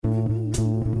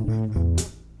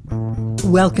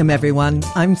Welcome, everyone.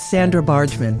 I'm Sandra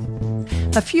Bargman.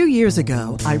 A few years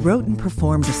ago, I wrote and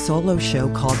performed a solo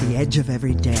show called The Edge of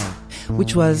Every Day,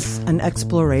 which was an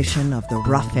exploration of the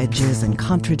rough edges and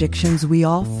contradictions we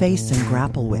all face and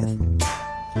grapple with.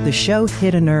 The show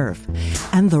hit a nerve,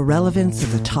 and the relevance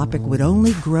of the topic would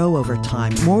only grow over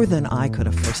time more than I could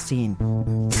have foreseen.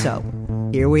 So,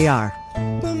 here we are.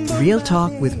 Real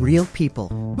talk with real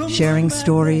people, sharing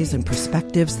stories and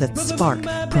perspectives that spark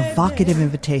provocative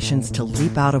invitations to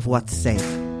leap out of what's safe,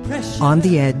 on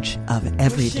the edge of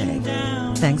every day.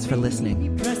 Thanks for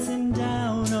listening.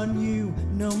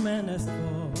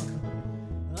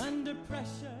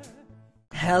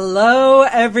 Hello,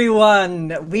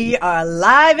 everyone. We are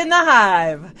live in the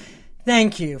hive.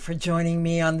 Thank you for joining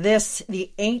me on this,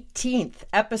 the 18th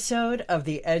episode of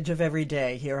The Edge of Every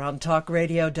Day here on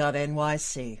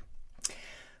talkradio.nyc.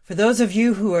 For those of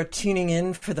you who are tuning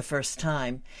in for the first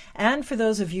time, and for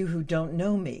those of you who don't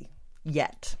know me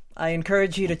yet, I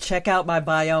encourage you to check out my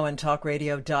bio on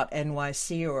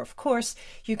talkradio.nyc, or of course,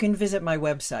 you can visit my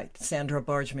website,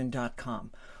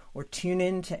 sandrabargman.com, or tune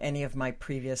in to any of my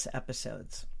previous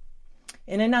episodes.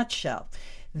 In a nutshell,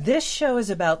 this show is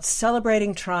about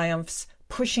celebrating triumphs,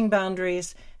 pushing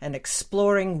boundaries, and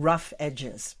exploring rough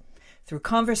edges. Through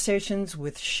conversations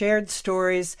with shared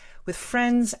stories with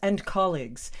friends and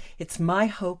colleagues, it's my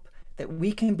hope that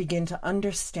we can begin to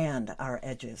understand our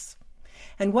edges.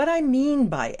 And what I mean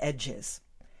by edges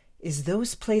is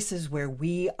those places where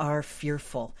we are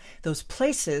fearful, those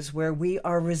places where we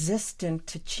are resistant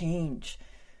to change,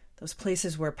 those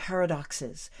places where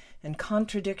paradoxes and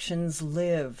contradictions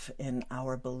live in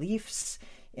our beliefs,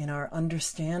 in our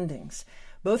understandings,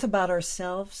 both about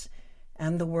ourselves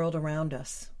and the world around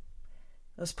us.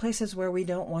 Those places where we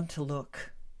don't want to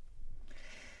look.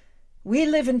 We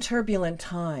live in turbulent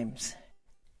times,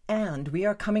 and we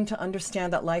are coming to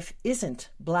understand that life isn't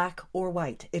black or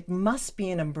white. It must be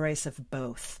an embrace of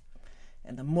both.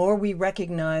 And the more we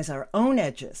recognize our own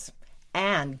edges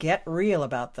and get real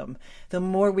about them, the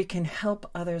more we can help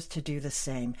others to do the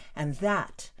same. And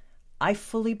that, I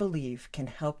fully believe, can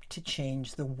help to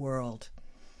change the world.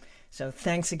 So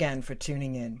thanks again for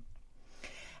tuning in.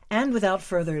 And without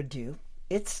further ado,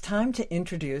 it's time to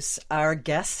introduce our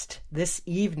guest this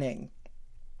evening.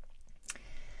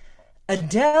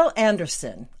 Adele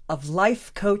Anderson of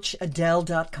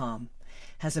lifecoachadele.com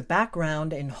has a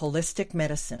background in holistic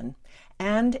medicine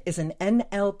and is an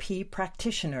NLP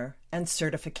practitioner and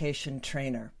certification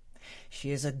trainer.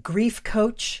 She is a grief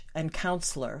coach and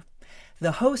counselor,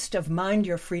 the host of Mind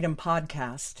Your Freedom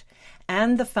podcast,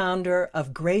 and the founder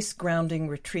of Grace Grounding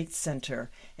Retreat Center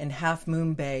in Half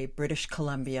Moon Bay, British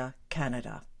Columbia,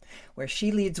 Canada, where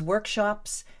she leads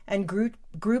workshops and group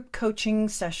coaching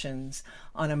sessions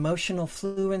on emotional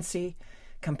fluency,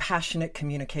 compassionate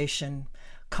communication,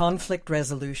 conflict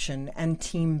resolution, and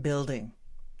team building.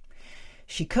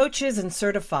 She coaches and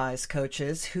certifies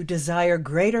coaches who desire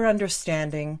greater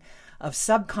understanding of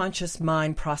subconscious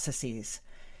mind processes,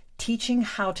 teaching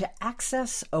how to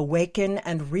access, awaken,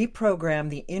 and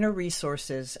reprogram the inner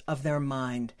resources of their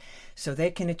mind so they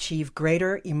can achieve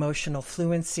greater emotional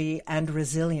fluency and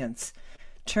resilience,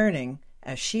 turning,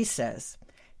 as she says,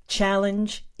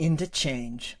 challenge into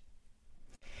change.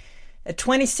 At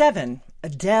 27,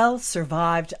 Adele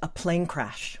survived a plane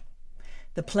crash.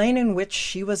 The plane in which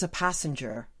she was a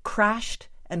passenger crashed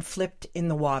and flipped in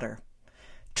the water.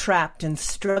 Trapped and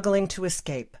struggling to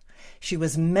escape, she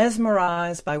was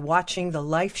mesmerized by watching the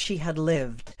life she had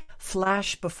lived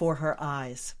flash before her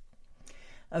eyes.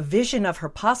 A vision of her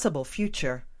possible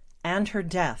future and her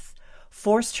death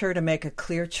forced her to make a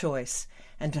clear choice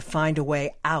and to find a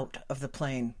way out of the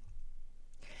plane.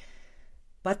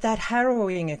 But that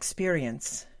harrowing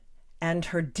experience and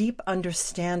her deep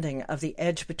understanding of the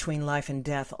edge between life and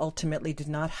death ultimately did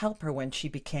not help her when she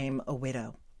became a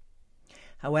widow.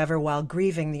 However, while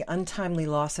grieving the untimely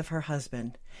loss of her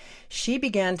husband, she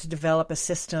began to develop a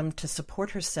system to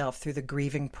support herself through the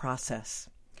grieving process.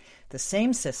 The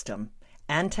same system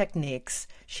and techniques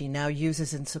she now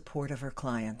uses in support of her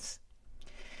clients.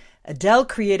 Adele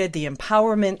created the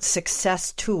Empowerment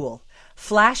Success Tool,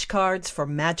 flashcards for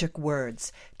magic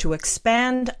words, to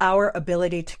expand our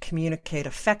ability to communicate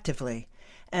effectively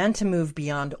and to move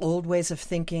beyond old ways of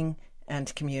thinking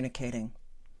and communicating.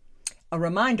 A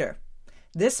reminder,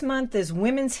 this month is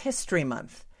Women's History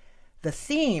Month. The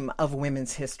theme of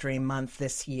Women's History Month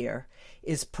this year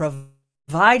is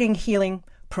providing healing,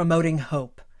 promoting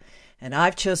hope. And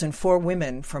I've chosen 4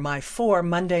 women for my 4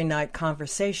 Monday night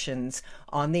conversations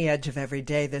on the edge of every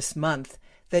day this month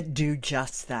that do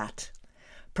just that.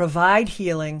 Provide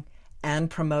healing and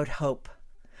promote hope.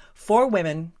 for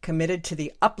women committed to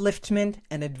the upliftment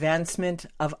and advancement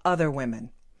of other women.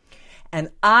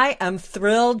 And I am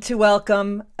thrilled to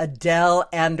welcome Adele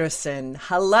Anderson.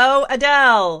 Hello,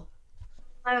 Adele.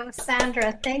 Hello,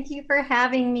 Sandra. Thank you for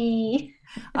having me.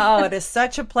 Oh, it is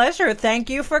such a pleasure. Thank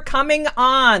you for coming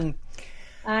on.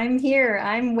 I'm here.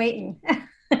 I'm waiting.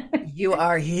 You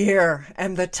are here,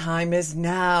 and the time is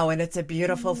now, and it's a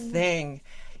beautiful thing.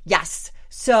 Yes.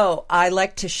 So I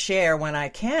like to share when I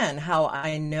can how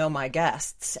I know my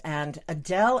guests. And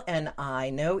Adele and I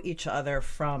know each other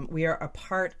we are a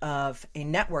part of a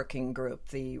networking group,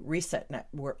 the Reset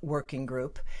Networking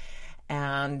Group.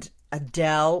 And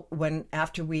Adele,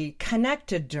 after we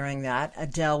connected during that,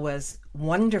 Adele was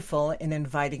wonderful in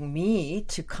inviting me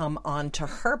to come on to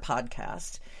her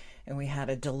podcast. And we had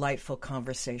a delightful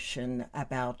conversation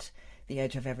about the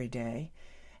edge of every day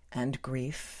and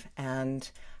grief and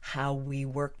how we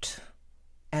worked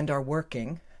and are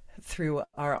working through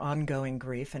our ongoing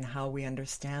grief and how we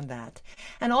understand that.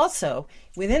 And also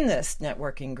within this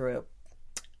networking group,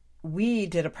 we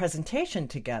did a presentation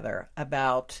together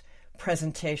about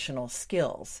presentational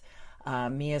skills,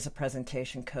 me as a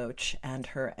presentation coach and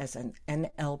her as an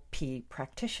NLP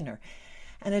practitioner.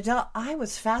 And Adele, I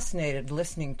was fascinated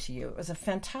listening to you. It was a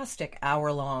fantastic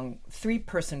hour-long,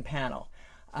 3-person panel.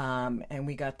 And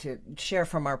we got to share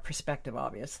from our perspective,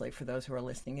 obviously, for those who are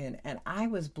listening in. And I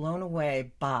was blown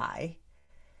away by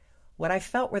what I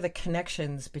felt were the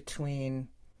connections between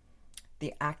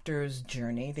the actor's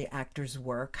journey, the actor's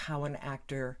work, how an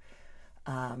actor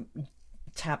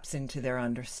taps into their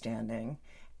understanding,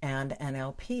 and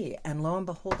NLP. And lo and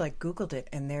behold, I Googled it,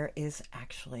 and there is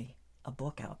actually a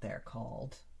book out there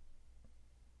called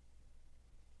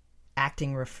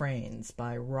Acting Refrains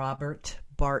by Robert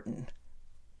Barton.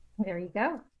 There you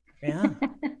go. Yeah.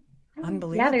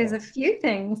 Unbelievable. Yeah, there's a few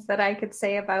things that I could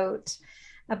say about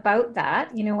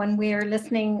that. You know, when we're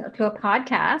listening to a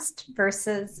podcast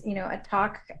versus, a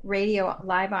talk radio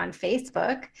live on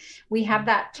Facebook, we have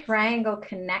that triangle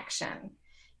connection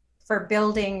for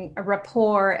building a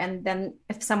rapport, and then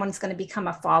if someone's going to become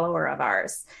a follower of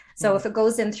ours. So if it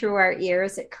goes in through our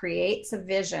ears, it creates a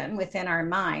vision within our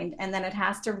mind, and then it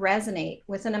has to resonate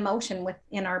with an emotion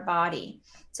within our body.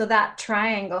 So that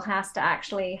triangle has to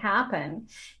actually happen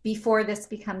before this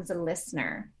becomes a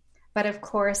listener. But of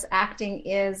course, acting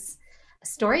is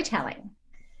storytelling,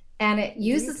 and it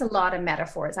uses a lot of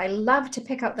metaphors. I love to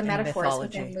pick out the metaphors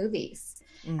mythology within movies.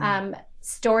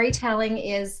 Storytelling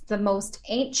is the most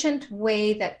ancient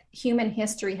way that human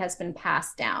history has been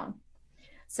passed down.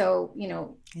 So,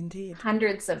 Indeed.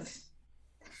 Hundreds of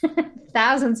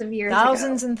thousands of years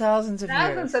thousands ago. And thousands of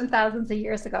Thousands and thousands of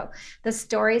years ago. The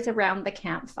stories around the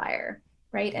campfire,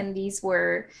 right? And these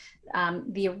were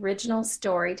the original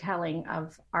storytelling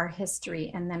of our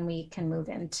history. And then we can move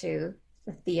into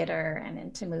the theater and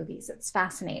into movies. It's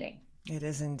fascinating. It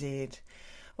is indeed.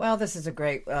 Well, this is a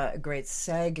great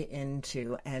seg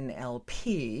into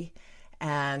NLP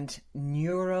and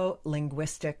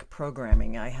neuro-linguistic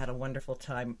programming. I had a wonderful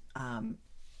time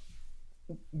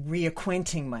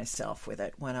reacquainting myself with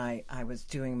it when I was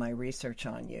doing my research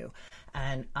on you.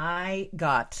 And I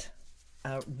got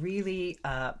a really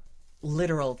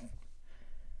literal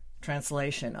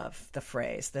translation of the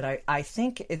phrase that I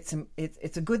think it's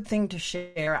a good thing to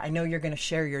share. I know you're going to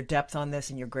share your depth on this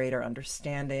and your greater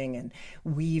understanding and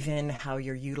weave in how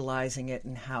you're utilizing it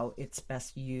and how it's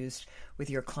best used with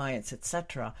your clients,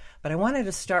 etc. But I wanted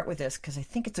to start with this because I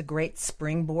think it's a great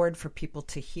springboard for people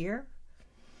to hear.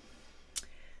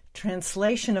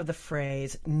 Translation of the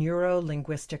phrase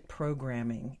neuro-linguistic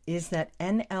programming is that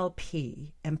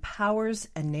NLP empowers,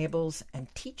 enables,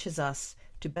 and teaches us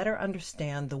to better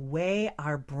understand the way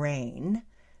our brain,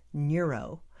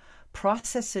 neuro,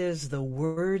 processes the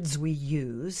words we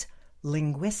use,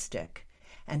 linguistic,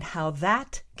 and how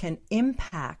that can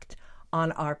impact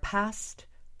on our past,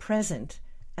 present,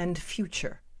 and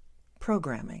future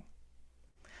programming.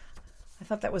 I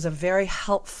thought that was a very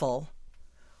helpful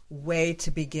way to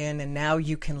begin, and now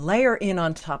you can layer in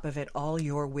on top of it all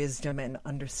your wisdom and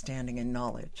understanding and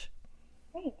knowledge.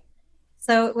 Great.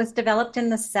 So it was developed in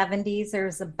the 70s.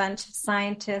 There's a bunch of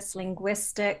scientists,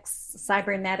 linguistics,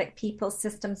 cybernetic people,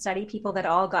 system study people that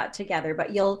all got together.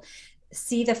 But you'll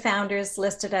see the founders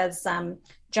listed as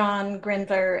John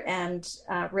Grindler and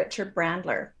Richard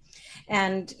Brandler.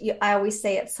 And I always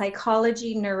say it's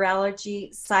psychology, neurology,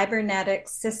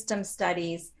 cybernetics, system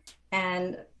studies,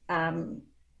 and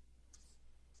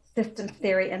systems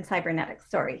theory and cybernetics,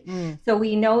 So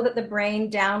we know that the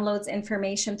brain downloads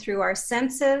information through our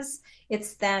senses.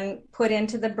 It's then put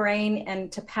into the brain and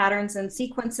to patterns and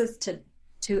sequences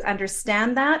to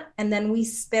understand that. And then we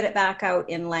spit it back out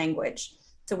in language.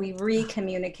 So we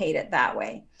re-communicate it that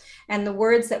way. And the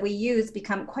words that we use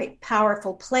become quite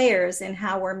powerful players in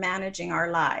how we're managing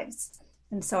our lives.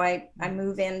 And so I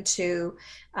move into,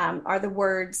 are the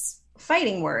words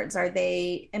fighting words? Are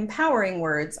they empowering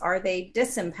words? Are they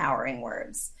disempowering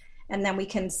words? And then we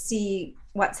can see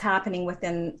what's happening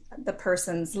within the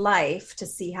person's life to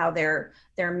see how they're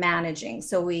managing.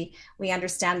 So we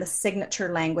understand the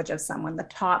signature language of someone, the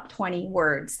top 20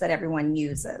 words that everyone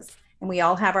uses. And we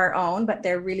all have our own, but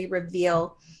they really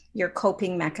reveal your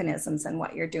coping mechanisms and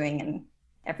what you're doing in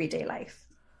everyday life.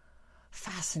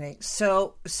 Fascinating.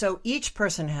 So each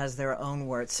person has their own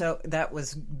words. So that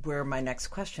was where my next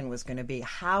question was going to be.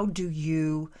 How do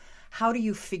you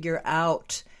figure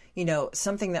out,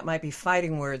 something that might be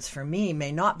fighting words for me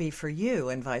may not be for you,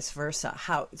 and vice versa?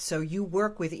 So you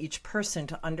work with each person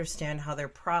to understand how they're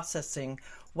processing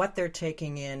what they're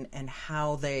taking in and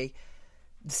how they,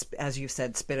 as you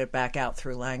said, spit it back out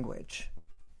through language.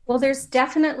 Well, there's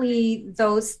definitely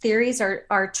those theories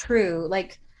are true.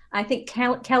 Like, I think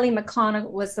Kelly McConnell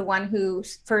was the one who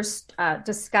first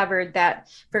discovered that,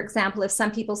 for example, if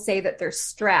some people say that they're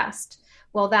stressed,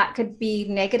 well, that could be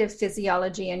negative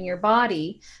physiology in your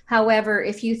body. However,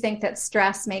 if you think that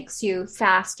stress makes you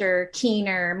faster,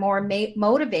 keener, more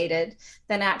motivated,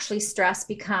 then actually stress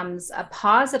becomes a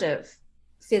positive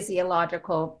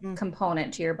physiological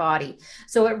component to your body.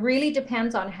 So it really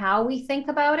depends on how we think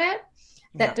about it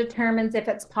that determines if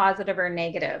it's positive or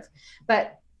negative.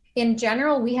 But in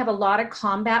general, we have a lot of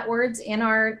combat words in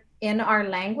our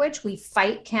language. We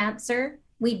fight cancer.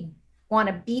 We want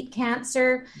to beat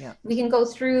cancer. Yeah. We can go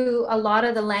through a lot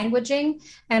of the languaging.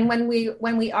 And when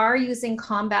we are using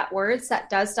combat words, that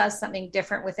does something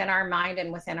different within our mind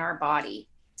and within our body.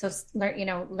 So,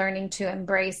 learning to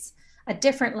embrace a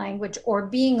different language or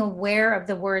being aware of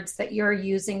the words that you're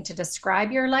using to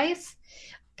describe your life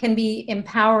can be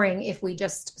empowering if we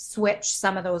just switch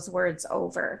some of those words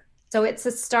over. So it's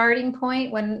a starting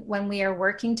point when we are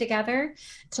working together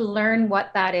to learn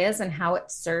what that is and how it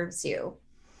serves you.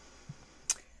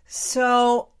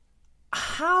 So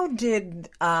how did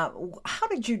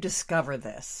you discover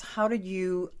this? How did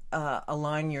you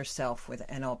align yourself with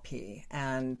NLP,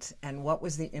 and what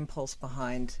was the impulse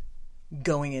behind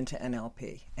going into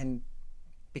NLP and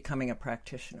becoming a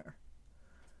practitioner?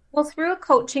 Well, through a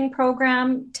coaching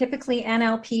program, typically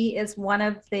NLP is one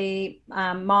of the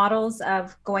models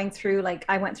of going through, like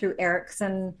I went through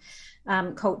Erickson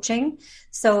coaching.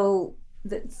 So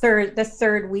the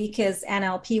third week is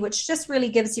NLP, which just really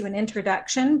gives you an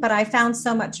introduction. But I found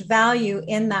so much value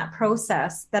in that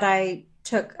process that I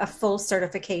took a full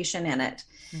certification in it.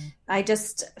 I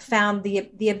just found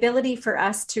the ability for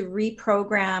us to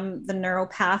reprogram the neural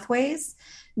pathways,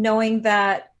 knowing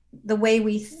that the way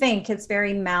we think is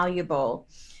very malleable.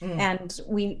 And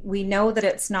we know that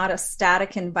it's not a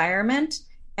static environment,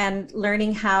 and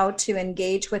learning how to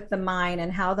engage with the mind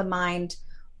and how the mind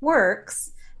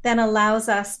works then allows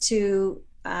us to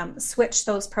switch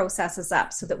those processes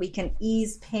up so that we can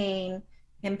ease pain,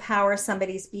 empower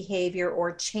somebody's behavior,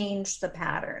 or change the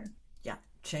pattern. Yeah,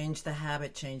 change the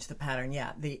habit, change the pattern.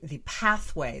 Yeah, the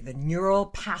pathway, the neural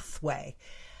pathway.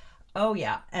 Oh,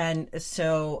 yeah. And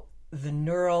so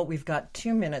we've got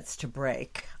 2 minutes to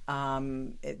break.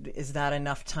 Is that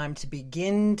enough time to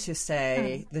begin to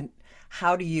say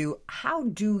how do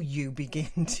you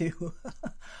begin to?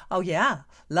 Oh yeah,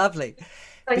 lovely.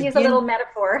 So I use a little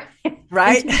metaphor,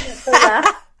 right?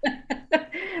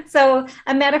 So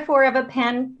a metaphor of a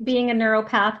pen being a neural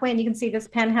pathway, and you can see this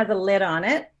pen has a lid on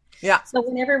it. Yeah. So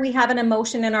whenever we have an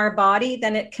emotion in our body,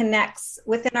 then it connects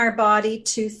within our body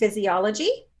to physiology.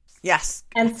 Yes.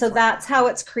 And so that's how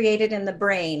it's created in the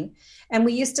brain. And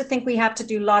we used to think we have to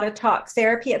do a lot of talk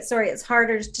therapy. It's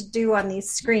harder to do on these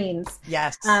screens.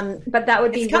 Yes. But that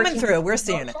would be coming through. We're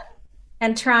seeing it.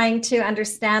 And trying to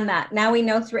understand that. Now we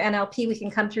know through NLP, we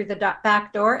can come through the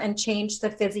back door and change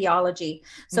the physiology.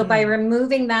 So by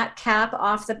removing that cap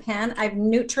off the pen, I've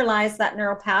neutralized that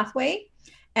neural pathway,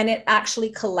 and it actually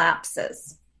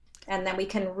collapses. And then we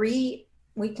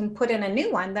can put in a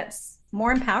new one that's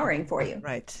more empowering for you.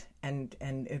 Right. And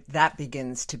if that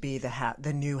begins to be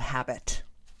the new habit,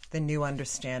 the new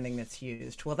understanding that's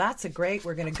used. Well,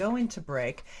 we're going to go into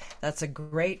break. That's a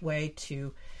great way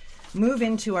to move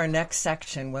into our next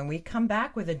section. When we come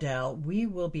back with Adele, we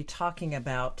will be talking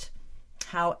about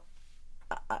how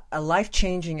a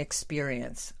life-changing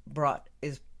experience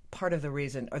is part of the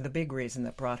reason, or the big reason,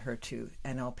 that brought her to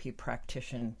NLP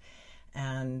practitioner.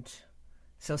 And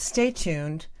so stay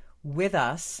tuned with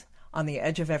us on the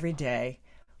Edge of Every Day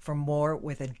for more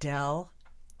with Adele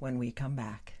when we come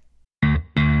back.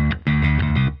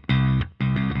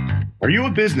 Are you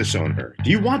a business owner? Do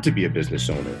you want to be a business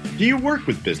owner? Do you work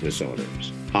with business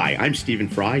owners? Hi, I'm Stephen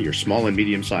Fry, your small and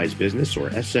medium-sized business or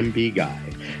SMB guy,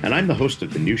 and I'm the host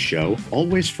of the new show,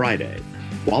 Always Friday.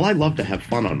 While I love to have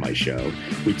fun on my show,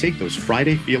 we take those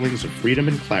Friday feelings of freedom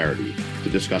and clarity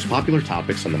to discuss popular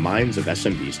topics on the minds of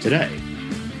SMBs today.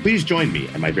 Please join me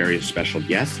and my various special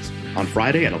guests on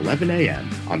Friday at 11 a.m.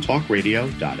 on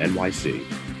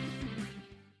talkradio.nyc.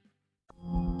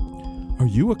 Are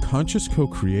you a conscious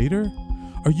co-creator?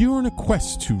 Are you on a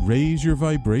quest to raise your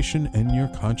vibration and your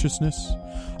consciousness?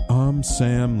 I'm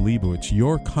Sam Leibowitz,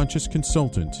 your conscious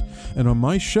consultant, and on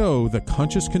my show, The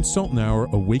Conscious Consultant Hour,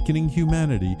 Awakening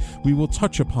Humanity, we will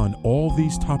touch upon all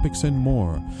these topics and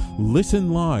more.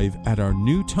 Listen live at our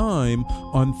new time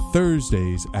on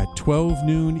Thursdays at 12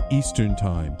 noon Eastern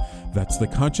Time. That's The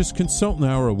Conscious Consultant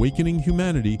Hour, Awakening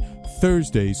Humanity,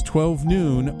 Thursdays 12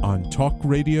 noon on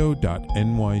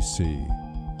talkradio.nyc.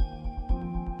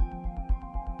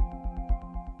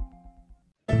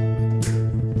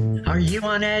 Are you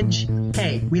on edge?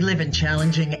 Hey, we live in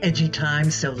challenging, edgy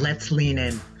times, so let's lean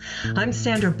in. I'm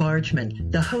Sandra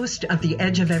Bargman, the host of The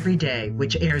Edge of Every Day,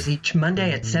 which airs each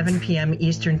Monday at 7 p.m.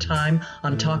 Eastern Time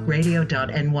on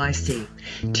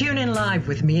talkradio.nyc. Tune in live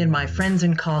with me and my friends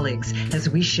and colleagues as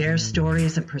we share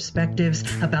stories and perspectives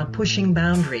about pushing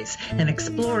boundaries and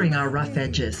exploring our rough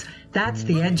edges. That's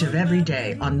The Edge of Every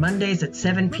Day on Mondays at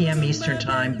 7 p.m. Eastern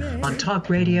Time on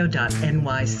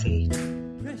talkradio.nyc.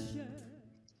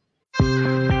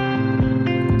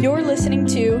 You're listening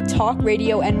to Talk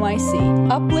Radio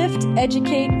NYC. Uplift,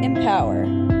 educate, empower.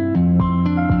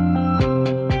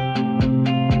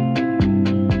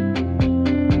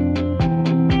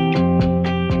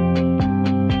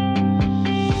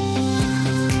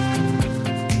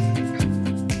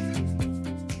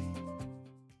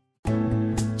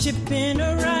 Chipping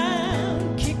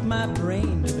around, kick my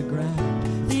brain to the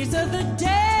ground. These are the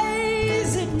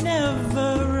days it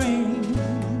never rained,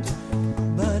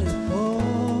 but it pours.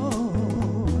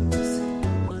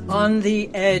 On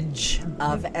the Edge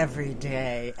of Every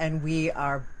Day, and we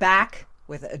are back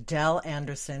with Adele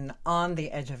Anderson on the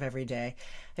Edge of Every Day.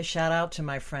 A shout out to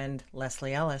my friend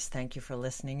Leslie Ellis. Thank you for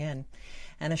listening in.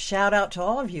 And a shout out to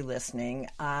all of you listening.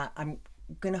 I'm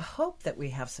going to hope that we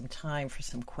have some time for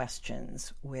some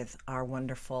questions with our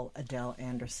wonderful Adele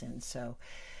Anderson. So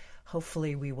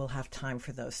hopefully we will have time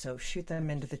for those. So shoot them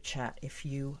into the chat if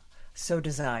you so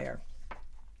desire.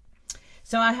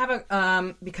 So I have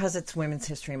because it's Women's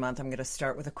History Month, I'm going to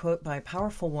start with a quote by a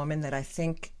powerful woman that I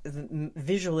think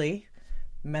visually,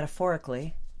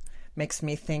 metaphorically, makes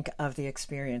me think of the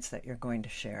experience that you're going to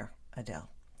share, Adele.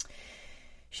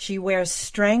 She wears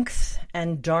strength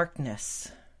and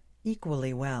darkness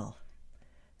equally well.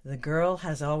 The girl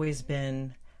has always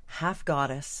been half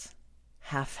goddess,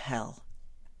 half hell.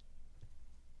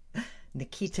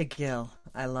 Nikita Gill.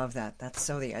 I love that. That's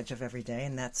so the Edge of Every Day,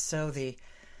 and that's so the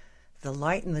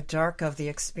light and the dark of the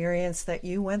experience that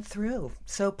you went through.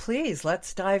 So please,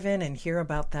 let's dive in and hear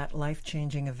about that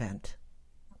life-changing event.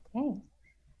 Okay.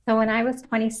 So when I was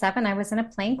 27, I was in a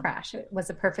plane crash. It was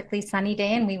a perfectly sunny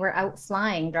day and we were out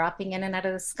flying, dropping in and out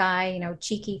of the sky. You know,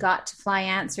 cheeky got to fly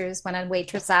answers when a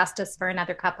waitress asked us for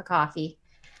another cup of coffee.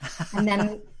 And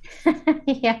then,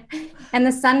 yeah, and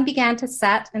the sun began to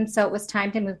set. And so it was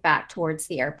time to move back towards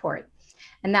the airport.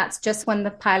 And that's just when the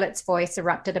pilot's voice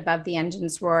erupted above the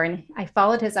engine's roar. And I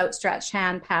followed his outstretched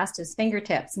hand past his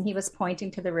fingertips, and he was pointing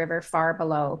to the river far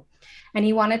below. And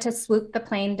he wanted to swoop the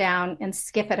plane down and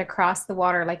skip it across the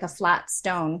water like a flat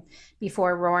stone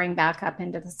before roaring back up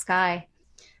into the sky.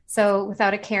 So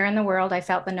without a care in the world, I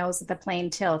felt the nose of the plane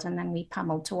tilt, and then we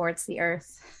pummeled towards the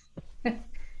earth.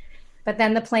 But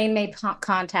then the plane made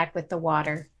contact with the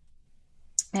water.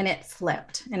 And it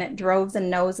flipped, and it drove the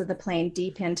nose of the plane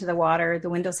deep into the water. The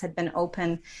windows had been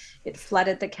open. It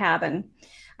flooded the cabin.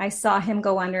 I saw him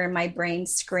go under, and my brain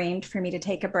screamed for me to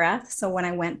take a breath. So when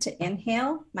I went to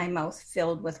inhale, my mouth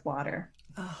filled with water.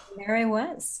 Oh. There I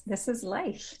was. This is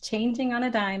life, changing on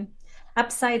a dime.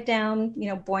 Upside down, you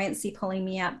know, buoyancy pulling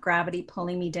me up, gravity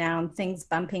pulling me down, things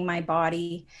bumping my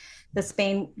body.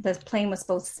 The plane was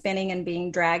both spinning and being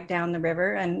dragged down the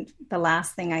river. And the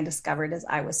last thing I discovered is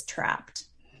I was trapped.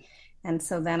 And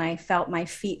so then I felt my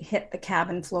feet hit the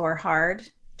cabin floor hard,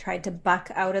 tried to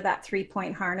buck out of that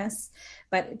 3-point harness,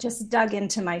 but it just dug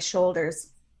into my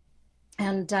shoulders.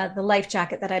 And the life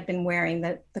jacket that I'd been wearing,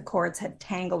 the cords had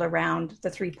tangled around the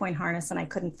 3-point harness, and I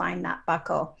couldn't find that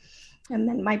buckle. And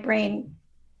then my brain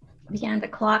began to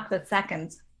clock the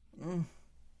seconds.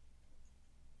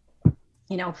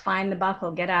 You know, find the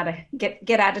buckle, get out of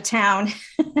town.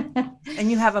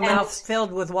 And you have a mouth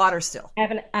filled with water still.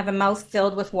 I have a mouth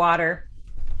filled with water.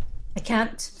 I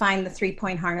can't find the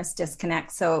 3-point harness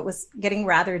disconnect. So it was getting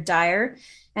rather dire,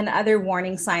 and other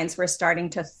warning signs were starting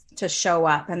to show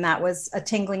up. And that was a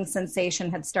tingling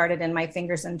sensation had started in my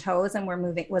fingers and toes and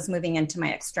was moving into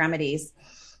my extremities.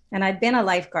 And I'd been a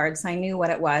lifeguard, so I knew what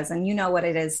it was. And you know what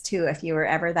it is too. If you were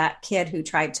ever that kid who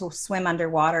tried to swim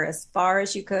underwater as far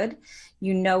as you could,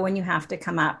 you know when you have to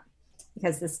come up,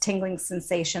 because this tingling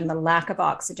sensation, the lack of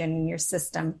oxygen in your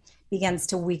system, begins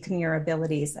to weaken your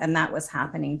abilities. And that was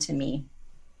happening to me.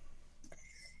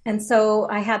 And so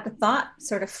I had the thought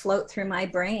sort of float through my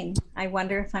brain, I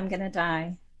wonder if I'm going to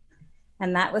die.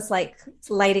 And that was like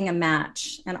lighting a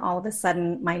match. And all of a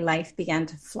sudden, my life began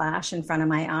to flash in front of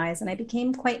my eyes. And I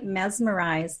became quite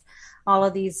mesmerized. All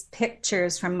of these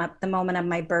pictures from the moment of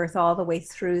my birth all the way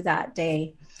through that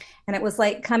day. And it was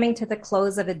like coming to the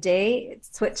close of a day, it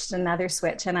switched another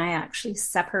switch, and I actually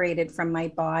separated from my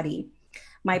body.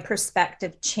 My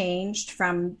perspective changed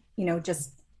from,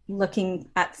 just looking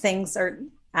at things, or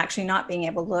actually not being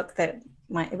able to look,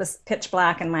 it was pitch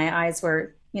black and my eyes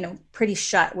were, pretty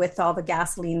shut with all the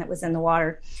gasoline that was in the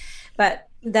water. But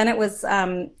then it was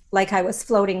like I was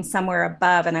floating somewhere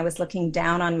above, and I was looking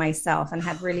down on myself and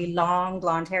had really long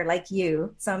blonde hair like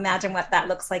you. So imagine what that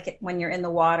looks like when you're in the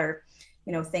water,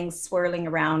 things swirling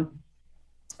around.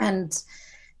 And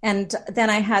then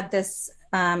I had this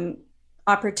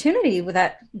opportunity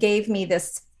that gave me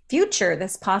this future,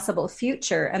 this possible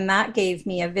future. And that gave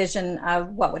me a vision of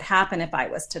what would happen if I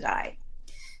was to die.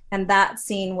 And that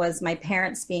scene was my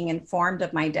parents being informed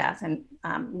of my death, and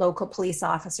local police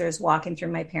officers walking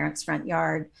through my parents' front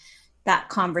yard, that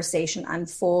conversation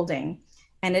unfolding.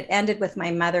 And it ended with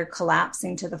my mother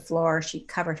collapsing to the floor. She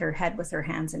covered her head with her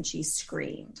hands and she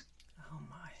screamed. Oh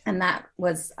my. And that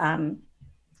was,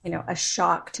 a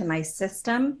shock to my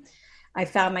system. I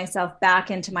found myself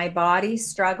back into my body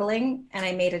struggling, and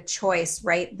I made a choice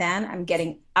right then. I'm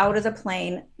getting out of the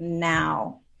plane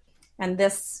now. And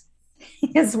this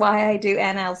is why I do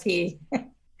NLP,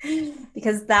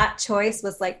 because that choice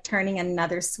was like turning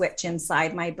another switch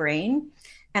inside my brain.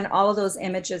 And all of those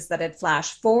images that had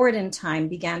flashed forward in time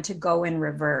began to go in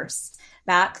reverse,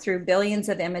 back through billions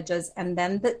of images. And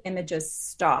then the images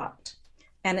stopped.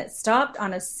 And it stopped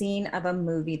on a scene of a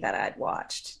movie that I'd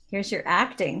watched. Here's your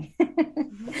acting.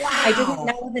 Wow. I didn't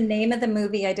know the name of the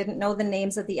movie. I didn't know the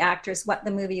names of the actors, what the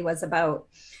movie was about.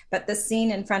 But the scene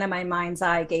in front of my mind's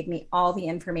eye gave me all the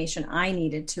information I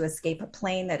needed to escape a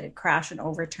plane that had crashed and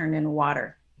overturned in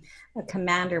water. The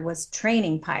commander was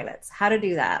training pilots how to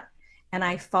do that. And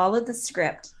I followed the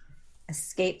script,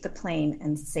 escaped the plane,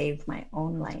 and saved my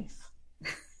own life.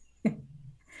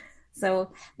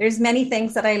 So there's many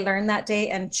things that I learned that day,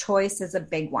 and choice is a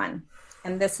big one.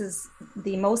 And this is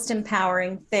the most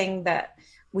empowering thing that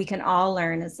we can all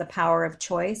learn, is the power of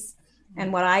choice.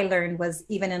 And what I learned was,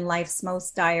 even in life's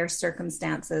most dire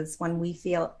circumstances, when we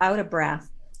feel out of breath,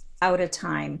 out of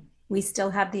time, we still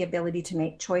have the ability to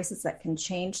make choices that can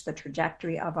change the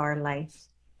trajectory of our life.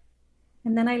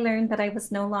 And then I learned that I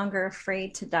was no longer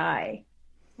afraid to die.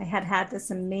 I had had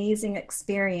this amazing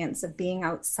experience of being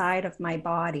outside of my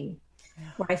body,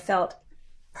 where I felt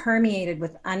permeated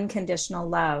with unconditional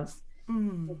love,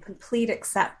 with complete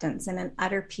acceptance, and an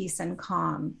utter peace and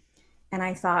calm. And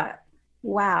I thought,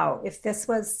 wow, if this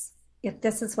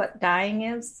is what dying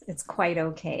is, it's quite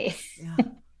okay. Yeah.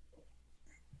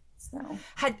 So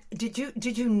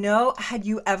did you know, had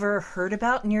you ever heard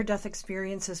about near-death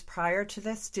experiences prior to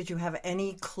this? Did you have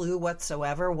any clue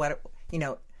whatsoever what,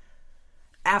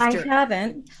 after? I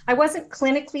haven't. I wasn't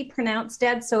clinically pronounced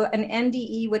dead, so an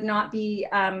NDE would not be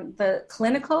the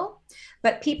clinical.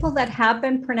 But people that have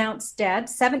been pronounced dead,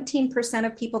 17%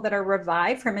 of people that are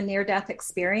revived from a near-death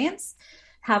experience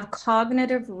have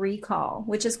cognitive recall,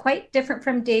 which is quite different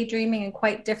from daydreaming and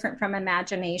quite different from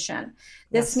imagination.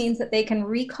 This means that they can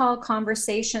recall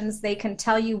conversations. They can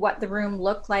tell you what the room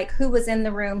looked like, who was in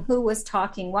the room, who was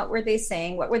talking, what were they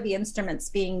saying, what were the instruments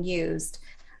being used.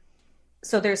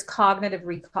 So there's cognitive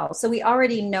recall. So we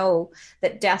already know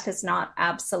that death is not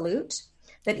absolute,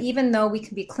 that even though we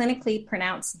can be clinically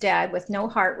pronounced dead with no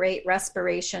heart rate,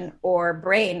 respiration, or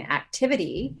brain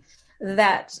activity,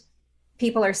 that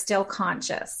people are still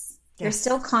conscious. Yes. They're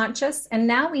still conscious. And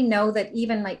now we know that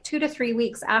even like 2 to 3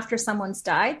 weeks after someone's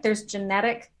died, there's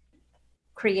genetic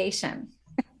creation.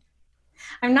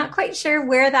 I'm not quite sure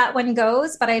where that one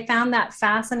goes, but I found that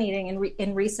fascinating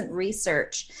in recent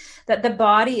research, that the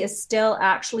body is still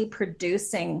actually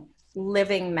producing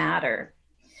living matter.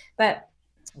 But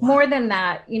more than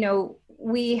that,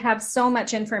 we have so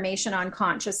much information on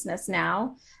consciousness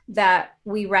now that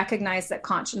we recognize that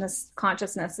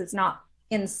consciousness is not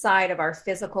inside of our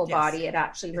physical body. It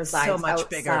actually resides so much outside.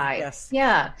 bigger. Yes.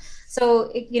 Yeah. So,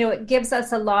 it gives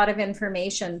us a lot of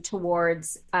information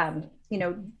towards,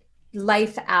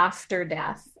 life after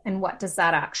death, and what does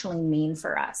that actually mean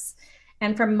for us?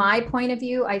 And from my point of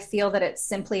view, I feel that it's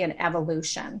simply an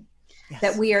evolution,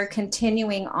 that we are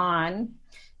continuing on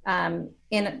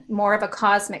in more of a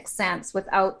cosmic sense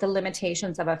without the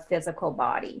limitations of a physical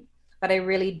body. But I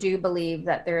really do believe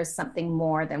that there is something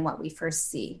more than what we first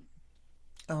see.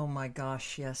 Oh my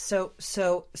gosh, yes.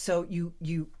 So you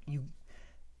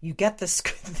get this.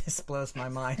 This blows my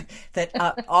mind. That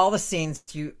all the scenes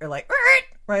you are like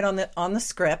right on the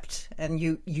script, and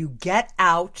you get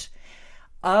out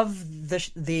of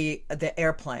the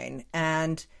airplane,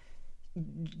 and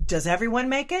does everyone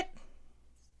make it?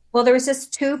 Well, there was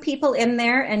just 2 people in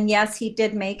there, and yes, he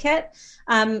did make it.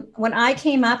 When I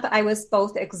came up, I was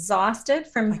both exhausted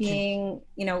from being,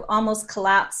 almost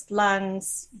collapsed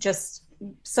lungs, just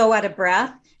so out of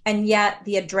breath, and yet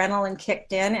the adrenaline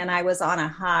kicked in and I was on a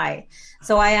high.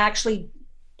 So I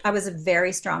was a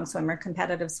very strong swimmer,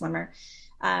 competitive swimmer.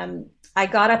 I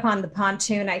got up on the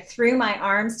pontoon, I threw my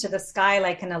arms to the sky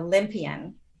like an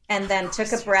Olympian, and then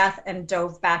took a breath and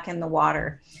dove back in the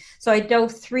water. So I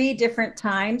dove 3 different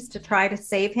times to try to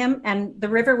save him. And the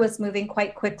river was moving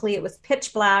quite quickly. It was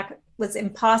pitch black. It was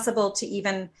impossible to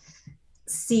even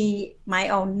see my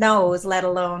own nose, let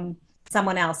alone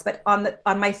someone else. But on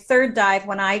my 3rd dive,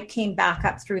 when I came back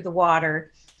up through the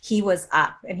water, he was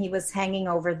up and he was hanging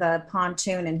over the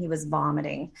pontoon and he was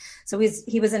vomiting. So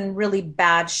he was in really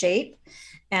bad shape.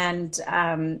 And,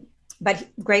 but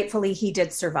gratefully he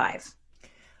did survive.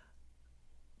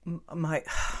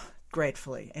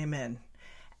 Gratefully, amen.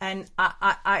 And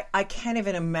I can't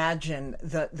even imagine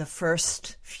the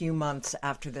first few months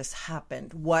after this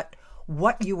happened, what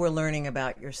you were learning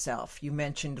about yourself. You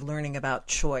mentioned learning about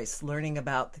choice, learning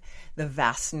about the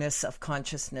vastness of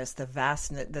consciousness, the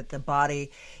vastness that the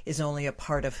body is only a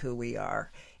part of who we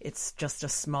are. It's just a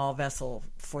small vessel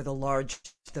for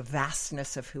the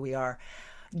vastness of who we are.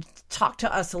 Talk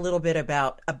to us a little bit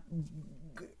about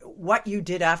what you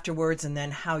did afterwards, and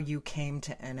then how you came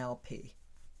to NLP.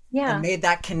 Yeah. And made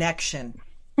that connection.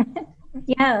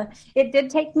 Yeah, it did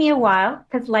take me a while,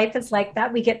 because life is like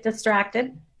that. We get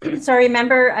distracted. So I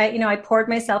remember, I poured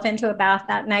myself into a bath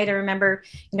that night. I remember,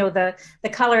 the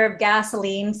color of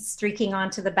gasoline streaking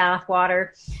onto the bath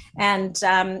water, and,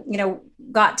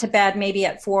 got to bed maybe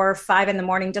at 4 or 5 in the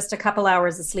morning, just a couple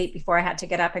hours of sleep before I had to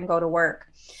get up and go to work.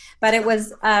 But it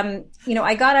was, I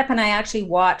got up and I actually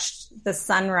watched the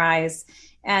sunrise,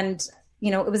 and,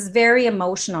 it was very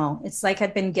emotional. It's like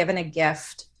I'd been given a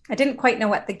gift. I didn't quite know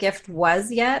what the gift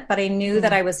was yet, but I knew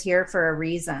that I was here for a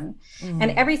reason.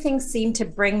 And everything seemed to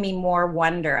bring me more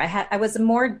wonder. I was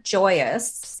more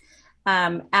joyous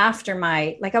after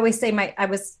like I always say,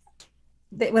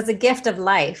 it was a gift of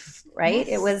life, right?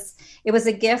 Yes. It was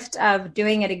a gift of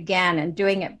doing it again and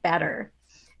doing it better.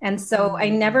 And so I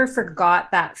never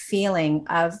forgot that feeling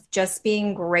of just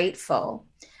being grateful,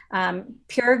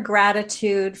 pure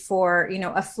gratitude for,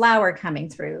 a flower coming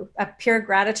through, a pure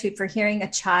gratitude for hearing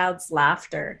a child's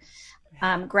laughter,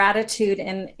 gratitude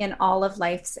in all of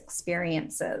life's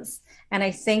experiences. And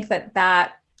I think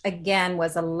that again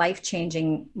was a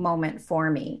life-changing moment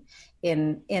for me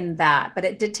in that. But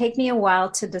it did take me a while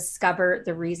to discover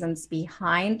the reasons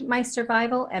behind my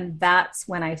survival. And that's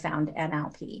when I found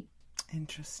NLP.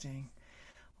 Interesting.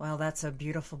 Well, that's a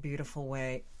beautiful, beautiful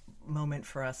moment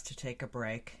for us to take a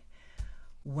break.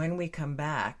 When we come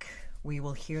back, we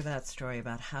will hear that story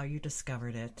about how you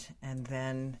discovered it, and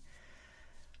then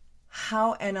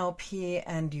how NLP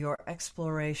and your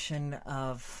exploration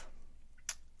of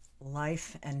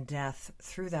life and death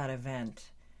through that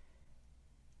event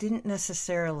didn't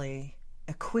necessarily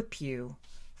equip you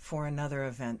for another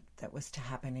event that was to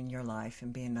happen in your life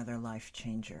and be another life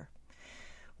changer.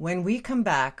 When we come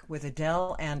back with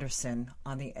Adele Anderson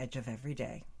on the Edge of Every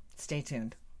Day. Stay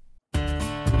tuned.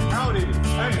 Howdy,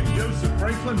 I am Joseph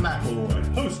Franklin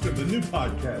McElroy, host of the new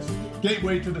podcast,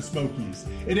 Gateway to the Smokies.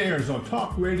 It airs on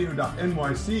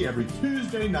talkradio.nyc every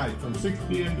Tuesday night from 6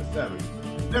 p.m. to 7.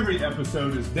 Every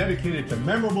episode is dedicated to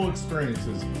memorable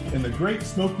experiences in the Great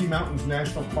Smoky Mountains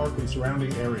National Park and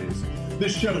surrounding areas.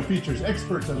 This show features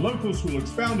experts and locals who will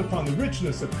expound upon the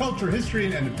richness of culture,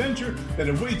 history, and adventure that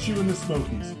awaits you in the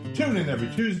Smokies. Tune in every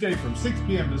Tuesday from 6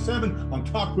 p.m. to 7 on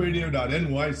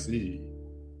talkradio.nyc.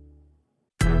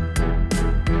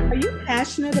 Are you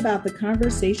passionate about the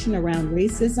conversation around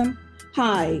racism?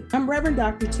 Hi, I'm Reverend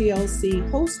Dr. TLC,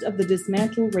 host of the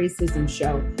Dismantle Racism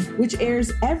Show, which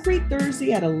airs every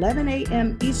Thursday at 11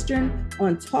 a.m. Eastern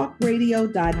on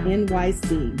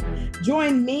talkradio.nyc.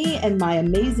 Join me and my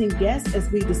amazing guests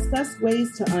as we discuss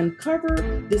ways to uncover,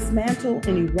 dismantle,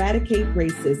 and eradicate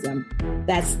racism.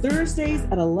 That's Thursdays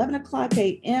at 11 o'clock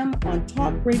a.m. on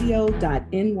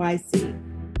talkradio.nyc.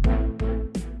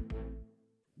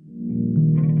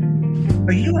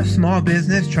 Are you a small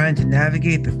business trying to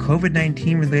navigate the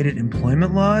COVID-19 related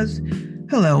employment laws?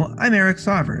 Hello, I'm Eric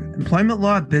Sauver, employment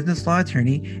law business law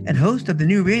attorney and host of the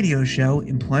new radio show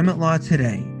Employment Law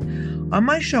Today. On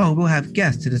my show, we'll have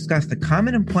guests to discuss the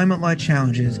common employment law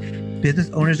challenges business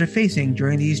owners are facing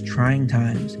during these trying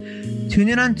times. Tune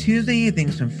in on Tuesday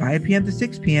evenings from 5 p.m. to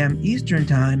 6 p.m. Eastern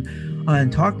Time on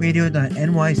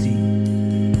talkradio.nyc.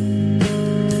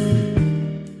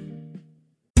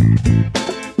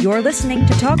 You're listening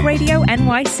to Talk Radio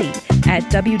NYC at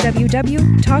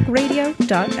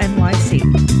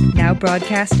www.talkradio.nyc. Now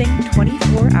broadcasting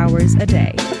 24 hours a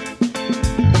day.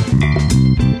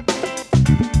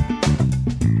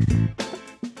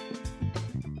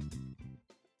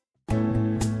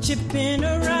 Chipping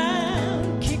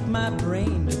around, kick my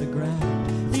brain to the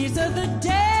ground. These are the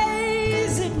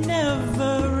days it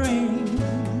never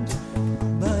rained,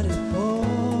 but it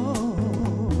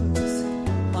pours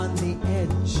on the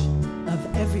edge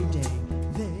of every day.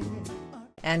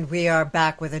 And we are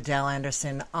back with Adele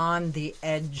Anderson on the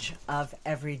edge of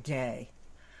every day.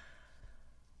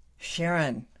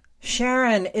 Sharon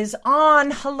is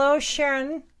on. Hello,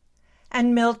 Sharon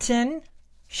and Milton.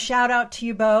 Shout out to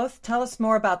you both. Tell us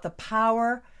more about the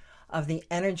power of the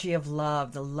energy of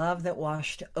love, the love that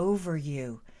washed over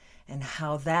you, and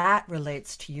how that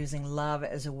relates to using love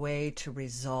as a way to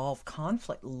resolve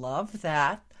conflict. Love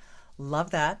that.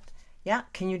 Love that. Yeah,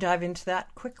 can you dive into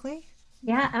that quickly?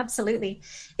 Yeah, absolutely.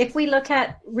 If we look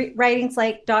at writings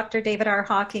like Dr. David R.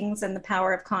 Hawkins and The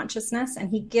Power of Consciousness, and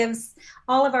he gives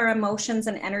all of our emotions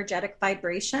an energetic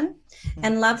vibration,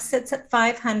 and love sits at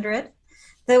 500.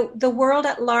 The world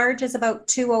at large is about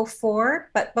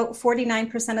 204, but about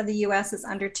 49% of the US is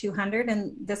under 200.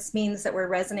 And this means that we're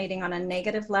resonating on a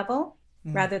negative level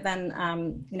rather than,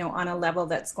 on a level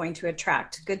that's going to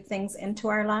attract good things into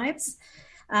our lives.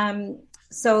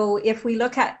 So if we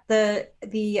look at the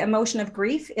emotion of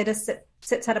grief,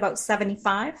 sits at about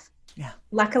 75. Yeah.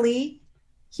 Luckily,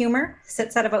 humor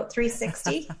sits at about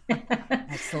 360.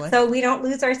 Excellent. So we don't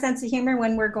lose our sense of humor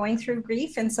when we're going through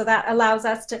grief. And so that allows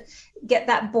us to get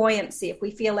that buoyancy. If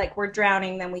we feel like we're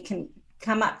drowning, then we can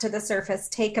come up to the surface,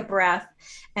 take a breath,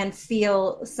 and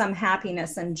feel some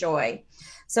happiness and joy.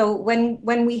 So when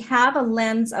we have a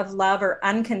lens of love or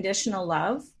unconditional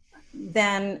love,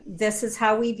 then this is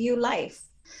how we view life.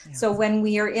 Yeah. So when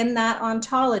we are in that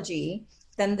ontology,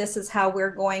 then this is how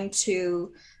we're going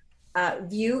to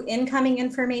view incoming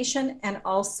information, and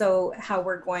also how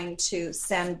we're going to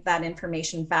send that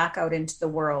information back out into the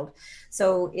world.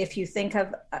 So if you think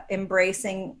of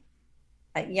embracing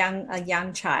a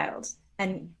young child,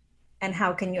 and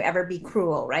how can you ever be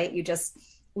cruel, right? You just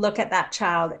look at that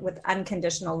child with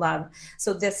unconditional love.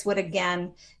 So this would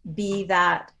again be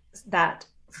that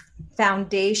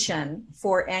foundation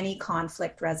for any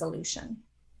conflict resolution.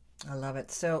 I love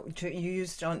it. So you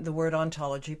used the word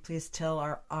ontology. Please tell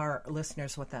our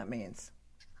listeners what that means.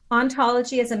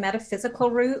 Ontology is a metaphysical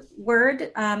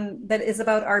word that is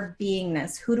about our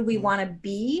beingness. Who do we want to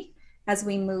be as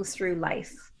we move through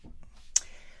life?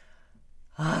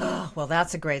 Well,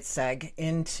 that's a great seg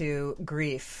into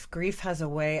grief. Grief has a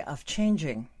way of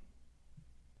changing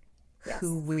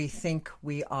who we think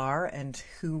we are and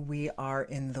who we are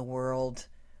in the world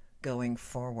going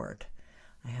forward.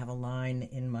 I have a line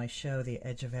in my show, The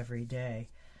Edge of Every Day.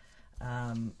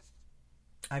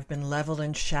 I've been leveled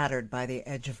and shattered by the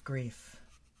edge of grief.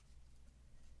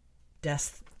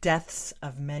 Deaths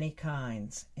of many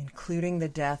kinds, including the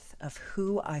death of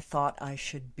who I thought I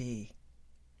should be.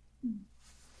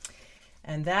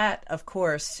 And that, of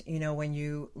course, when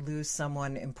you lose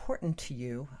someone important to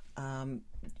you,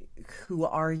 who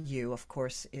are you, of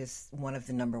course, is one of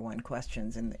the number one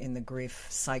questions in the grief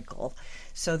cycle.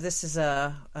 So this is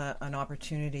an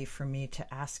opportunity for me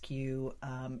to ask you,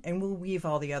 and we'll weave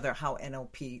all the other how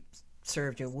NLP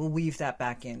served you. We'll weave that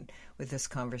back in with this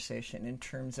conversation in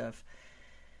terms of,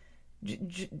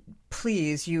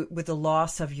 please, with the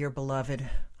loss of your beloved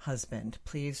husband,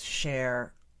 please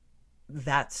share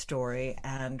that story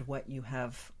and what you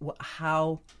have,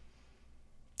 how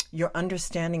your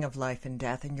understanding of life and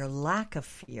death and your lack of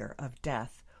fear of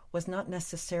death was not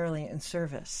necessarily in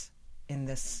service in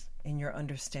your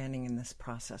understanding in this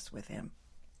process with him.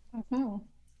 Mm-hmm.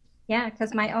 Yeah,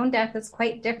 because my own death is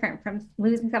quite different from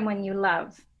losing someone you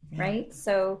love, right?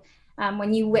 So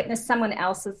when you witness someone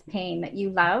else's pain that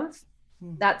you love,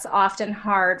 that's often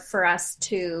hard for us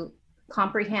to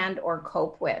comprehend or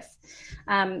cope with.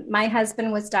 My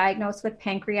husband was diagnosed with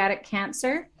pancreatic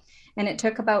cancer, and it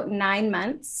took about 9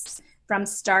 months from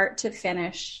start to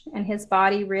finish. And his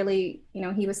body really,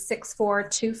 he was 6'4",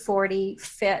 240,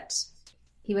 fit.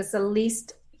 He was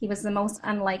the most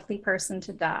unlikely person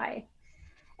to die.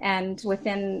 And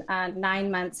within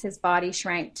 9 months, his body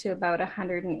shrank to about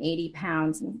 180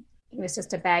 pounds. And he was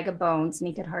just a bag of bones, and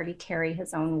he could hardly carry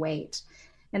his own weight.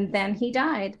 And then he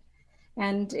died.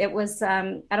 And it was,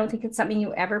 I don't think it's something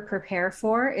you ever prepare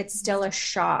for. It's still a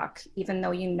shock, even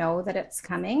though you know that it's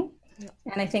coming. Yeah.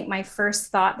 And I think my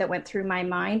first thought that went through my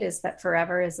mind is that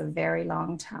forever is a very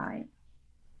long time.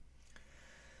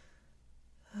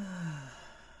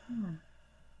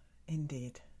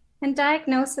 Indeed. And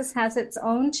diagnosis has its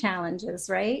own challenges,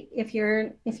 right? If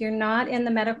you're not in the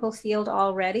medical field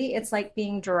already, it's like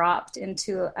being dropped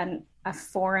into a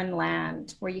foreign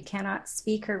land where you cannot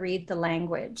speak or read the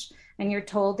language. And you're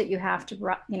told that you have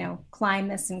to, climb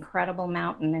this incredible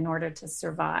mountain in order to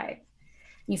survive.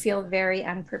 You feel very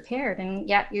unprepared, and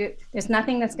yet there's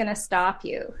nothing that's going to stop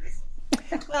you.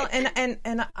 Well,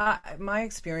 and my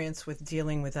experience with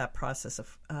dealing with that process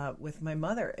of with my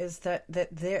mother is that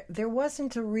there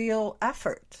wasn't a real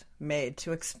effort made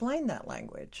to explain that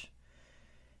language,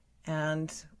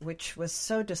 and which was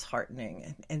so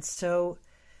disheartening and so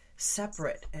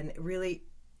separate and really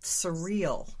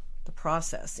surreal, the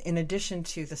process, in addition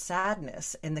to the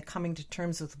sadness and the coming to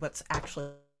terms with what's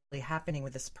actually happening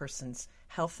with this person's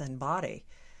health and body.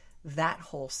 That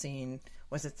whole scene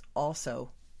was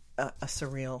also a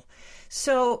surreal.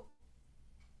 So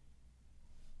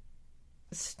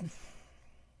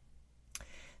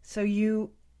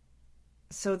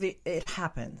it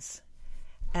happens,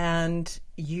 and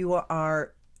you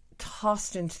are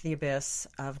tossed into the abyss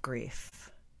of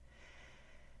grief.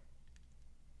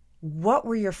 What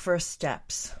were your first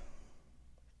steps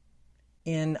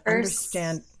in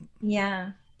understanding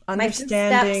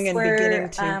and beginning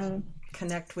to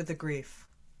connect with the grief?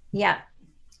 Yeah.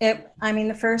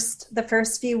 The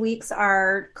first few weeks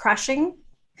are crushing.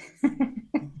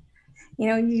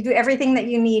 You do everything that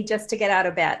you need just to get out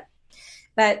of bed.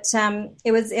 But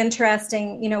it was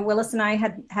interesting. Willis and I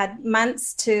had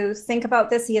months to think about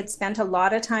this. He had spent a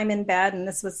lot of time in bed, and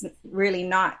this was really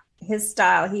not his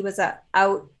style. He was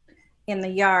out in the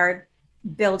yard,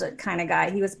 build it kind of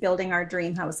guy. He was building our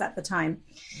dream house at the time.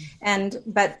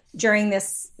 But during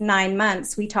this 9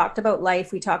 months, we talked about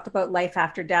life. We talked about life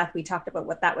after death. We talked about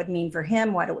what that would mean for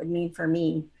him, what it would mean for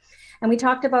me. And we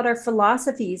talked about our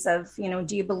philosophies of,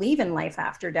 do you believe in life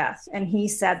after death? And he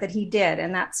said that he did.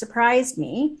 And that surprised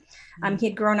me. He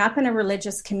had grown up in a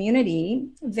religious community,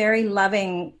 very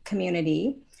loving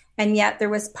community. And yet there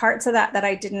was parts of that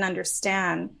I didn't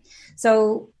understand.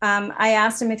 So I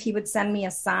asked him if he would send me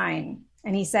a sign.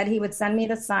 And he said he would send me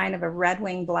the sign of a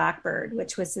red-winged blackbird,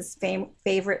 which was his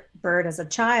favorite bird as a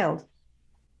child.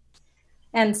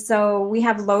 And so we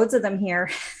have loads of them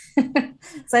here.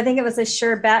 So I think it was a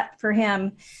sure bet for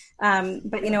him.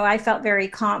 But I felt very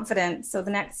confident. So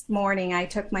the next morning, I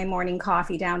took my morning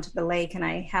coffee down to the lake, and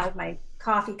I held my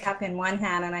coffee cup in one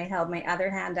hand, and I held my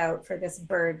other hand out for this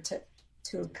bird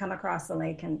to come across the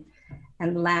lake and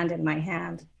land in my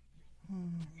hand.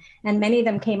 And many of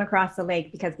them came across the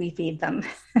lake because we feed them.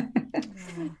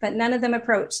 But none of them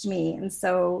approached me. And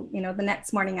so, the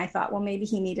next morning I thought, well, maybe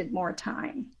he needed more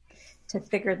time to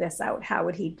figure this out. How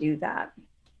would he do that?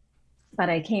 But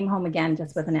I came home again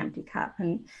just with an empty cup.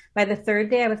 And by the third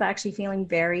day, I was actually feeling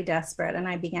very desperate, and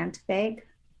I began to beg.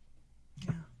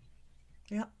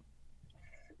 Yeah.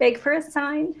 Beg for a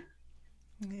sign.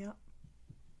 Yeah.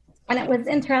 And it was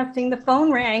interesting. The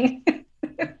phone rang.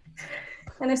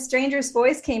 And a stranger's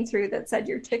voice came through that said,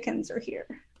 "Your chickens are here."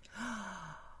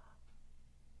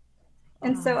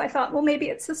 And so I thought, well, maybe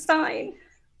it's a sign.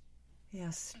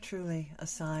 Yes, truly a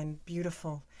sign.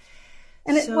 Beautiful.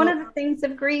 And it's one of the things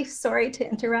of grief. Sorry to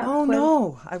interrupt. Oh,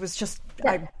 no. I was just,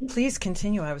 please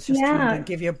continue. I was just trying to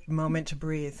give you a moment to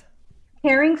breathe.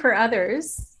 Caring for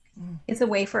others is a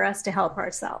way for us to help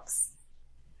ourselves.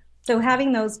 So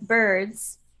having those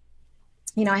birds,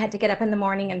 I had to get up in the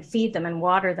morning and feed them and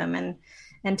water them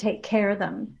and take care of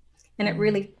them. And it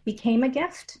really became a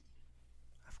gift.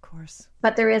 Of course.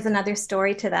 But there is another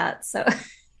story to that. So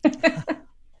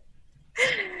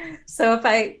so if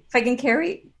I can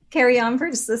carry on for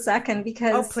just a second,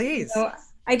 because please.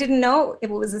 I didn't know if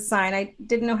it was a sign. I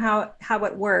didn't know how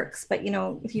it works. But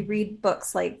if you read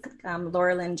books like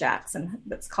Laura Lynn Jackson,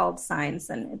 that's called Signs,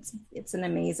 and it's an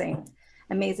amazing.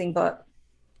 amazing book.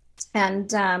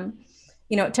 And,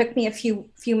 it took me a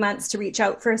few months to reach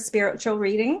out for a spiritual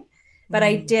reading, but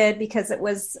I did because it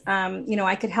was,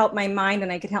 I could help my mind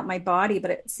and I could help my body,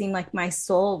 but it seemed like my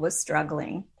soul was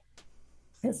struggling.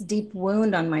 This deep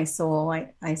wound on my soul.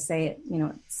 I say it,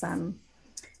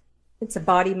 it's a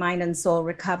body, mind, and soul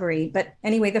recovery. But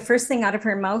anyway, the first thing out of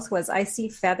her mouth was, I see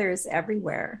feathers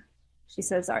everywhere. She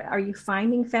says, are you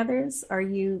finding feathers?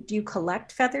 Do you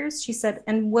collect feathers? She said,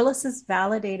 and Willis is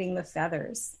validating the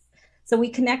feathers. So we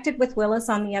connected with Willis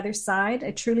on the other side.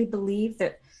 I truly believe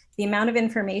that the amount of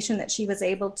information that she was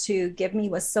able to give me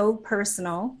was so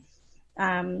personal.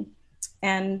 And,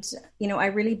 I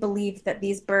really believe that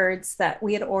these birds that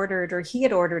we had ordered, or he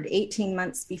had ordered 18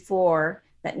 months before,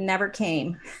 that never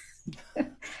came.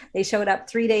 They showed up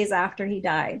 3 days after he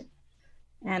died.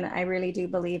 And I really do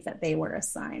believe that they were a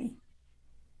sign.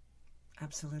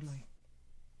 Absolutely.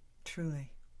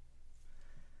 Truly.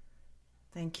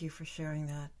 Thank you for sharing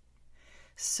that.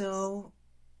 So,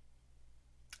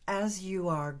 as you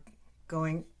are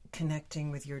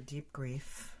connecting with your deep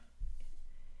grief,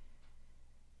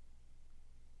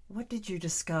 what did you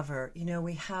discover?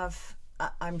 We have,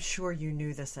 I'm sure you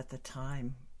knew this at the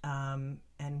time,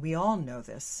 and we all know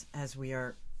this as we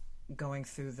are going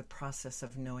through the process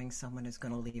of knowing someone is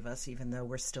going to leave us, even though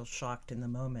we're still shocked in the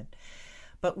moment.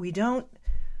 But we're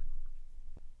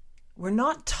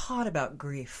not taught about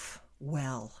grief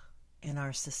well in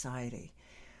our society.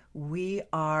 We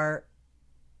are,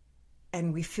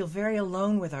 and we feel very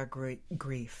alone with our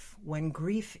grief, when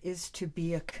grief is to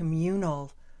be a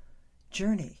communal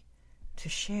journey to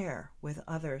share with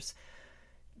others.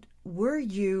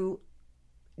 Did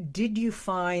you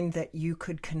find that you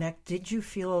could connect? Did you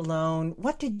feel alone?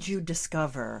 What did you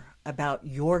discover about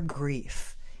your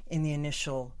grief in the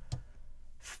initial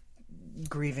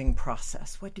grieving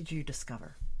process? What did you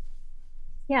discover?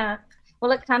 Yeah,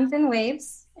 well, it comes in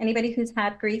waves. Anybody who's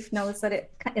had grief knows that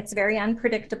it's very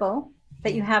unpredictable,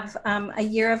 that you have a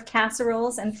year of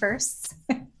casseroles and firsts.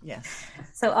 Yes.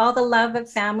 So all the love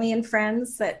of family and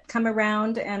friends that come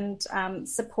around and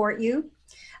support you.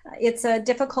 It's a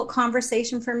difficult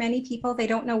conversation for many people. They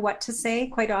don't know what to say.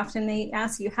 Quite often they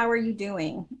ask you, how are you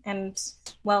doing? And,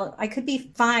 well, I could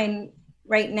be fine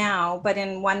right now, but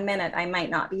in 1 minute, I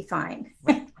might not be fine.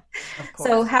 Right. Of course.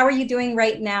 So how are you doing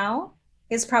right now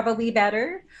is probably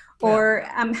better. Yeah. Or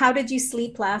how did you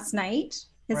sleep last night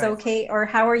is right. Okay. Or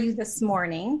how are you this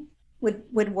morning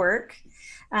would work.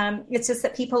 It's just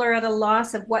that people are at a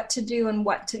loss of what to do and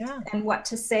what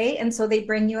to say. And so they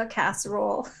bring you a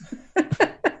casserole.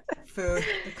 Food,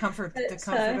 the comfort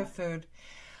of food.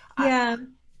 Yeah.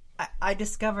 I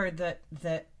discovered that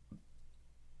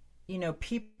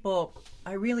people,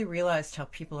 I really realized how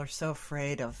people are so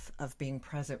afraid of being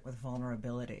present with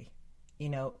vulnerability.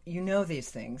 These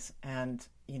things, and,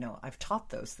 I've taught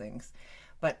those things.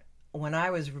 But when I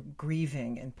was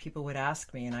grieving and people would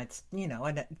ask me, and I'd,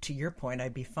 to your point,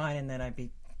 I'd be fine, and then I'd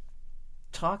be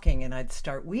talking and I'd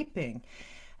start weeping.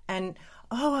 And,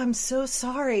 oh, I'm so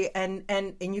sorry.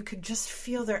 And you could just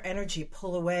feel their energy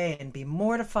pull away and be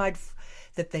mortified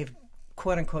that they've,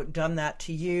 quote unquote, done that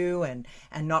to you and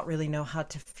not really know how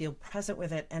to feel present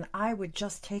with it. And I would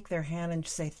just take their hand and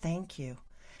say, thank you.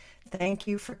 Thank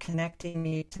you for connecting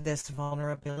me to this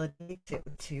vulnerability,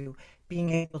 to being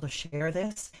able to share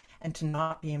this and to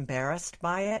not be embarrassed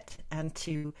by it, and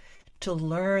to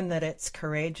learn that it's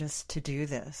courageous to do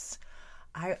this.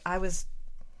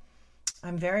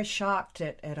 I'm very shocked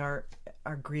at our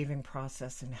grieving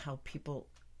process and how people,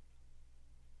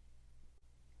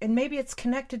 and maybe it's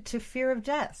connected to fear of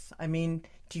death. I mean,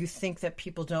 do you think that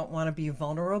people don't want to be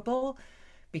vulnerable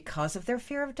because of their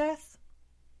fear of death?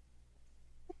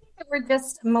 We're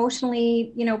just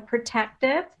emotionally,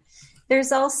 protective.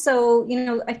 There's also,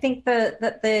 I think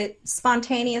the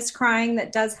spontaneous crying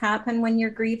that does happen when you're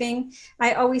grieving,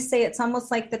 I always say it's almost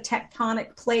like the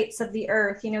tectonic plates of the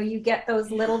earth. You get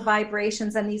those little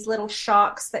vibrations and these little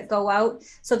shocks that go out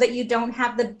so that you don't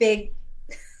have the big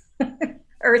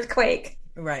earthquake.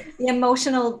 Right. The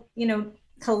emotional,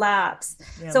 collapse.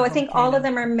 Yeah, so I think all of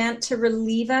them are meant to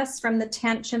relieve us from the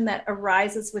tension that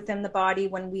arises within the body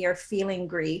when we are feeling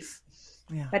grief.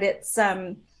 Yeah. But it's,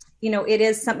 it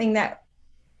is something that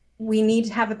we need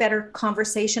to have a better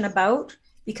conversation about,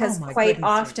 because quite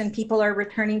often people are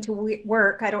returning to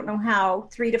work, I don't know how,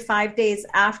 3 to 5 days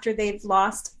after they've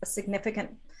lost a significant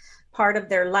part of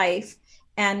their life.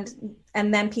 And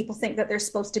then people think that they're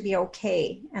supposed to be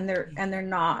okay, and they're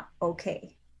not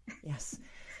okay. Yes.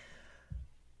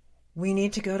 We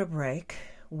need to go to break.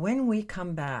 When we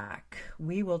come back,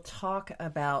 we will talk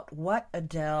about what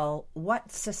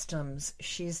systems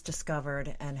she's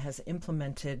discovered and has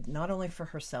implemented, not only for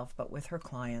herself, but with her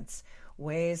clients,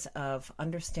 ways of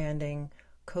understanding,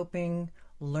 coping,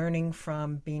 learning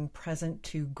from, being present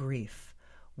to grief.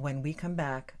 When we come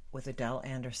back with Adele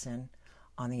Anderson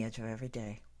on The Edge of Every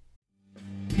Day.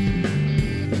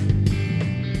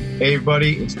 Hey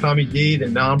everybody, it's Tommy D, the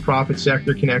Nonprofit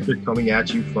Sector Connector, coming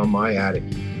at you from my attic.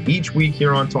 Each week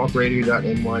here on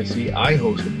talkradio.nyc, I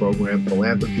host the program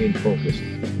Philanthropy in Focus.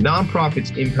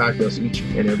 Nonprofits impact us each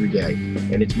and every day,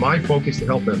 and it's my focus to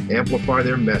help them amplify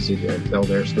their message and tell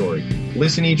their story.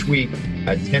 Listen each week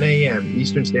at 10 a.m.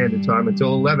 Eastern Standard Time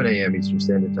until 11 a.m. Eastern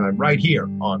Standard Time, right here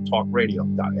on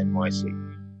talkradio.nyc.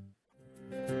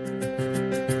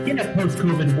 In a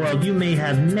post-COVID world, you may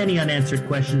have many unanswered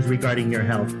questions regarding your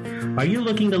health. Are you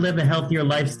looking to live a healthier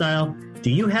lifestyle? Do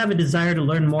you have a desire to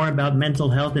learn more about mental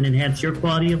health and enhance your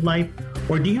quality of life?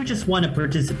 Or do you just want to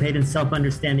participate in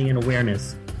self-understanding and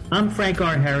awareness? I'm Frank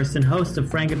R. Harrison, host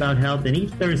of Frank About Health, and each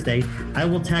Thursday, I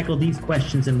will tackle these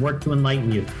questions and work to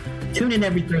enlighten you. Tune in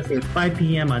every Thursday at 5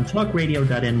 p.m. on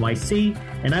talkradio.nyc,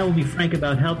 and I will be frank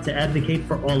about health to advocate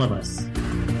for all of us.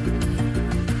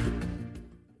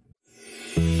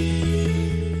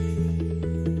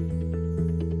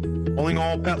 Calling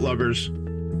all pet lovers.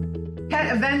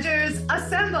 Pet Avengers,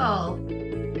 assemble!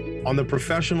 On the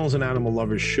Professionals and Animal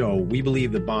Lovers show, we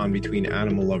believe the bond between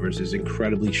animal lovers is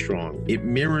incredibly strong. It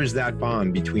mirrors that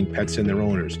bond between pets and their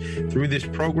owners. Through this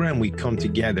program, we come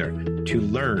together to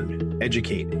learn,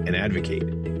 educate, and advocate.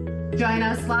 Join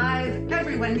us live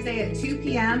every Wednesday at 2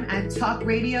 p.m. at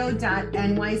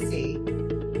talkradio.nyc.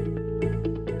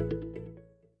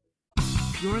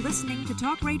 You're listening to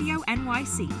Talk Radio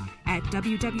NYC at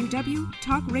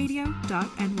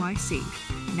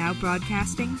www.talkradio.nyc. Now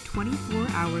broadcasting 24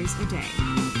 hours a day.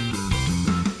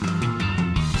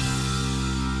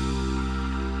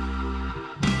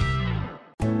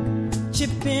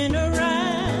 Chipping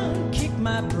around, kick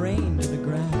my brain to the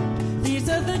ground. These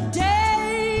are the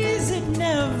days it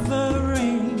never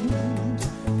rained,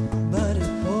 but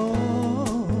it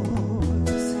pours.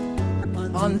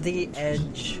 On the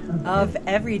Edge of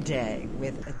Every Day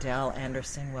with Adele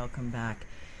Anderson. Welcome back.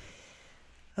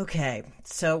 Okay,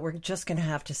 so we're just going to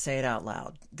have to say it out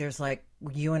loud. There's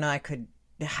you and I could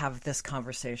have this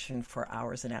conversation for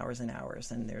hours and hours and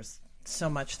hours, and there's so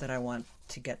much that I want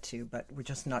to get to, but we're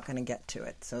just not going to get to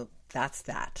it. So that's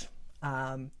that.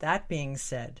 That being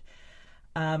said,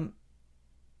 talk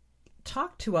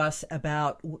to us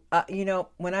about,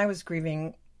 when I was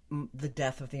grieving the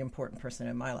death of the important person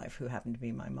in my life, who happened to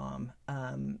be my mom,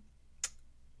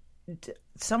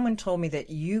 someone told me that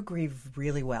you grieve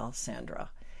really well, Sandra.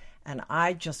 And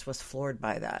I just was floored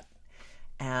by that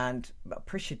and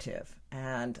appreciative.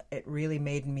 And it really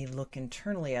made me look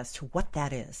internally as to what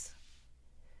that is.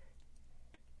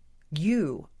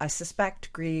 You, I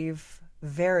suspect, grieve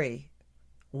very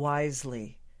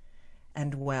wisely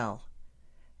and well.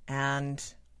 And,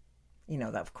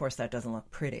 of course, that doesn't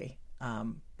look pretty,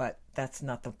 but that's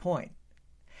not the point.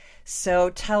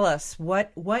 So tell us,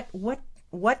 what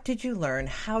did you learn?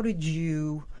 How did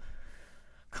you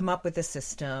come up with a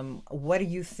system? What do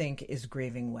you think is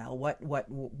grieving well?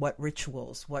 What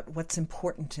rituals? What's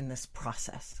important in this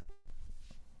process?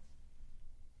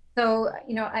 So,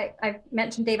 I've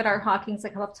mentioned David R. Hawkins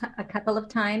a couple of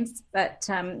times, but,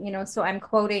 so I'm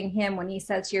quoting him when he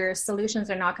says, your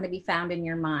solutions are not going to be found in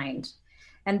your mind.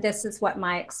 And this is what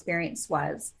my experience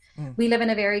was. We live in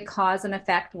a very cause and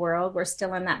effect world. We're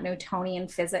still in that Newtonian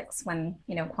physics when,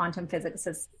 quantum physics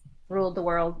has ruled the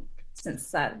world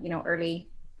since, early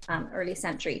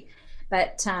century.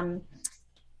 But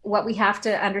what we have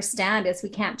to understand is we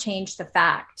can't change the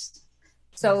fact.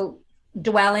 So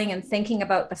dwelling and thinking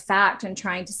about the fact and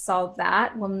trying to solve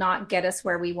that will not get us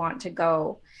where we want to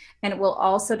go. And it will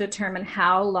also determine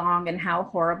how long and how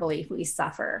horribly we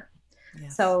suffer.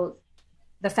 Yes. So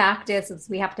the fact is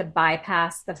we have to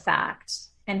bypass the fact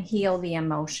and heal the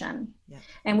emotion. Yeah.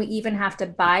 And we even have to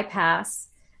bypass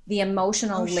the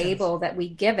emotional label that we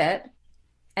give it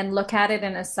and look at it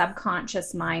in a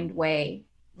subconscious mind way.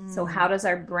 So how does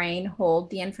our brain hold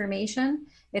the information?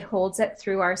 It holds it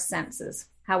through our senses,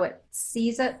 how it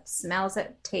sees it, smells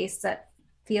it, tastes it,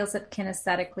 feels it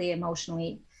kinesthetically,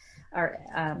 emotionally, or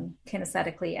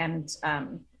kinesthetically and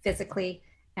physically.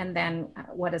 And then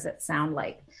what does it sound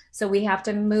like? So we have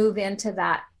to move into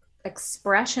that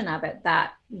expression of it,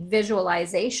 that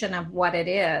visualization of what it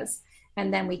is,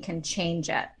 and then we can change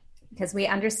it. because we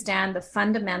understand the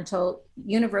fundamental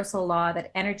universal law that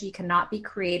energy cannot be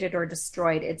created or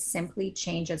destroyed. It simply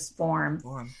changes form.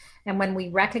 And when we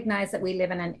recognize that we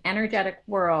live in an energetic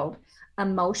world,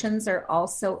 emotions are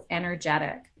also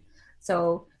energetic.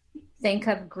 So think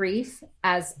of grief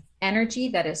as energy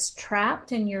that is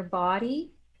trapped in your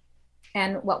body.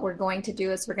 And what we're going to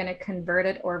do is we're going to convert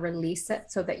it or release it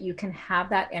so that you can have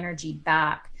that energy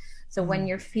back. So when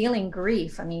you're feeling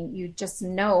grief, I mean, you just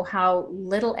know how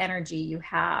little energy you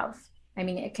have. I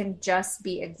mean, it can just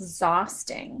be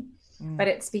exhausting, but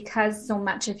it's because so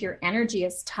much of your energy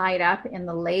is tied up in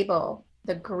the label,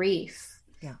 the grief,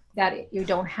 that you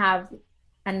don't have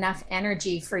enough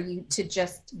energy for you to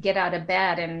just get out of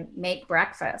bed and make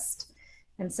breakfast.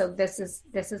 And so this is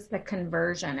the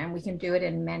conversion, and we can do it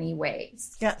in many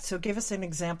ways. Yeah. So give us an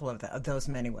example of those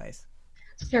many ways.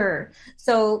 Sure.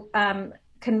 So,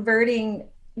 converting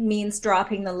means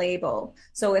dropping the label.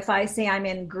 So if I say I'm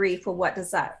in grief, well, what does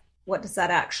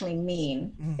that actually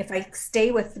mean? If I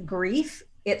stay with grief,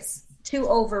 it's too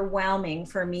overwhelming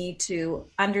for me to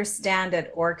understand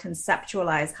it or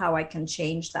conceptualize how I can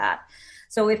change that.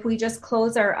 So if we just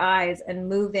close our eyes and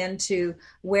move into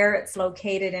where it's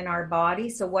located in our body,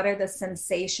 so what are the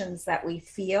sensations that we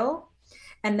feel?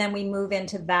 And then we move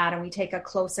into that and we take a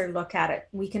closer look at it.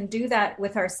 We can do that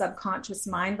with our subconscious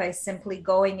mind by simply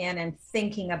going in and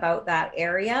thinking about that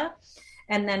area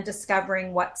and then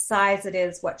discovering what size it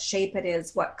is, what shape it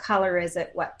is, what color is it,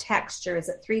 what texture. Is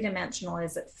it three-dimensional?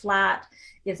 Is it flat?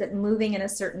 Is it moving in a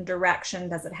certain direction?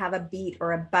 Does it have a beat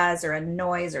or a buzz or a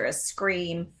noise or a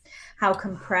scream? How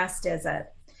compressed is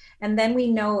it? And then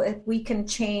we know if we can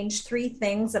change three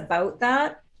things about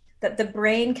that the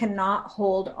brain cannot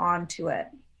hold on to it,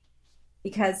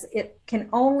 because it can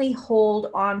only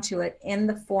hold on to it in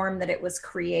the form that it was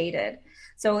created.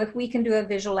 So if we can do a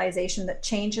visualization that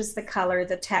changes the color,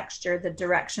 the texture, the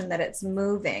direction that it's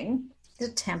moving, the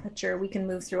temperature, we can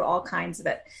move through all kinds of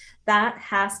it. That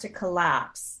has to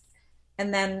collapse.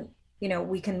 And then,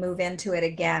 we can move into it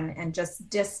again and just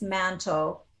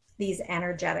dismantle these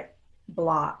energetic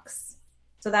blocks.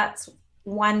 So that's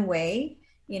one way,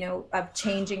 of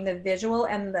changing the visual.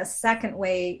 And the second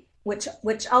way, which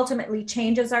ultimately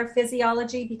changes our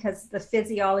physiology, because the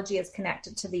physiology is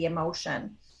connected to the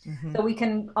emotion. So we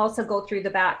can also go through the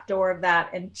back door of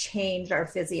that and change our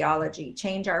physiology,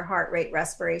 change our heart rate,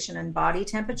 respiration, and body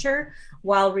temperature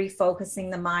while refocusing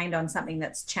the mind on something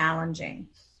that's challenging.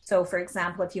 So for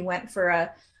example, if you went for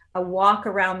a walk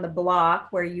around the block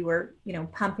where you were,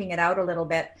 pumping it out a little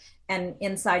bit, and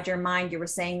inside your mind, you were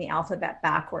saying the alphabet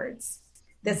backwards.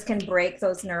 This can break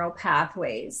those neural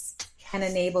pathways and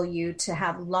enable you to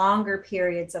have longer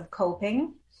periods of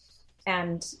coping.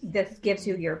 And this gives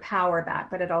you your power back,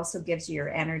 but it also gives you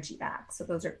your energy back. So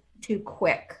those are two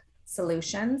quick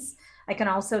solutions. I can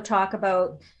also talk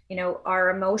about,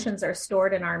 our emotions are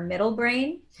stored in our middle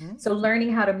brain. So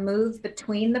learning how to move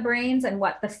between the brains and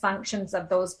what the functions of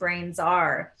those brains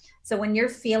are. So when you're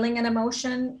feeling an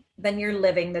emotion, then you're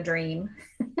living the dream.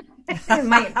 It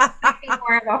might be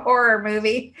more of a horror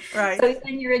movie. Right. So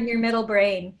then you're in your middle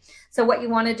brain. So what you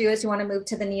want to do is you want to move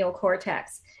to the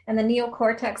neocortex. And the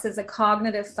neocortex is a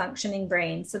cognitive functioning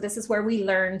brain. So this is where we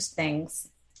learned things.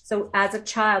 So as a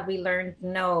child, we learned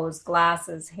nose,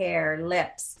 glasses, hair,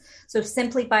 lips. So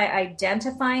simply by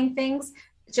identifying things,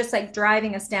 just like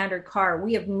driving a standard car,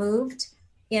 we have moved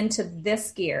into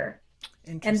this gear.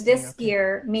 And this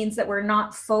gear means that we're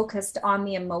not focused on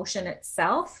the emotion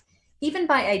itself. Even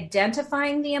by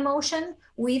identifying the emotion,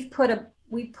 we've put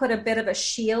a bit of a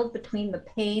shield between the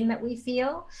pain that we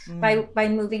feel by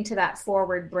moving to that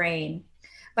forward brain.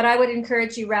 But I would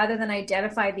encourage you, rather than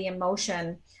identify the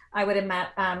emotion, I would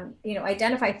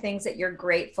identify things that you're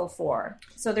grateful for.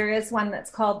 So there is one that's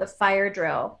called the fire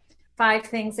drill, 5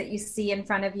 things that you see in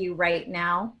front of you right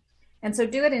now. And so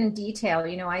do it in detail.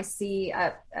 I see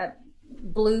a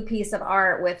blue piece of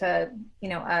art with a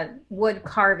wood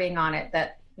carving on it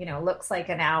that, looks like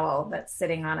an owl that's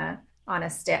sitting on a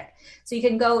stick. So you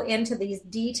can go into these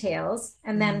details,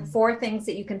 and then 4 things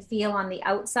that you can feel on the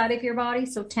outside of your body.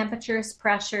 So temperatures,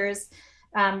 pressures,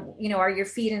 are your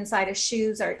feet inside of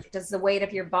shoes, or does the weight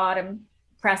of your bottom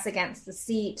press against the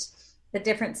seat? The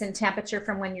difference in temperature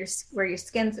from where your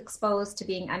skin's exposed to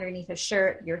being underneath a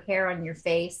shirt, your hair on your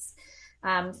face.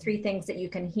 3 things that you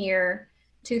can hear,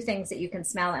 2 things that you can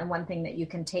smell, and 1 thing that you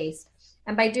can taste.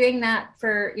 And by doing that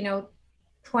for,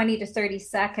 20 to 30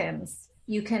 seconds,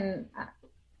 you can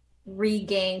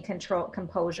regain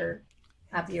composure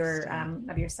of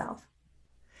yourself.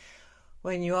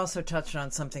 Well, and you also touched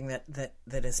on something that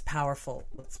is powerful.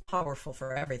 It's powerful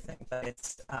for everything, but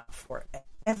it's for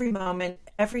every moment,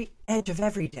 every edge of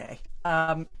every day.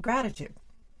 Gratitude.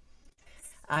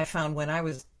 I found when I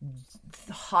was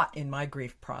hot in my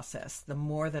grief process, the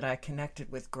more that I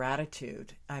connected with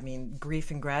gratitude, I mean,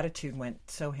 grief and gratitude went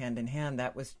so hand in hand.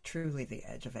 That was truly the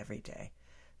edge of every day,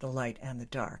 the light and the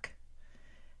dark.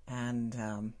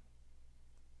 And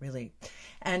really.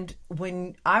 And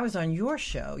when I was on your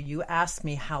show, you asked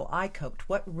me how I coped.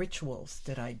 What rituals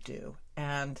did I do?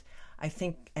 And I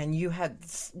think, and you had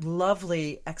this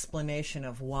lovely explanation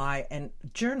of why, and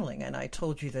journaling. And I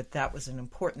told you that that was an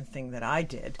important thing that I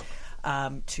did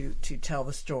to tell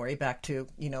the story, back to,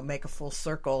 make a full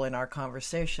circle in our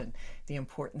conversation, the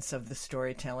importance of the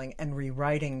storytelling and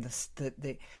rewriting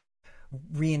the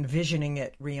re-envisioning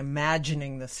it,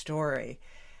 reimagining the story.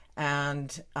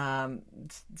 And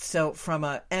so from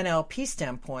a NLP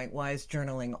standpoint, why is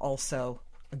journaling also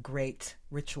a great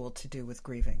ritual to do with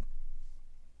grieving?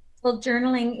 Well,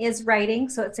 journaling is writing,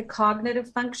 so it's a cognitive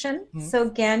function. Mm-hmm. So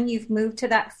again, you've moved to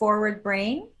that forward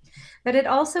brain, but it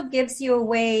also gives you a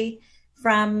way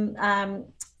from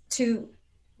to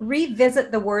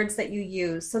revisit the words that you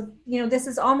use. So, this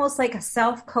is almost like a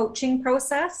self-coaching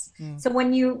process. Mm. So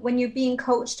when you're being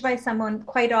coached by someone,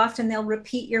 quite often they'll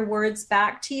repeat your words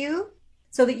back to you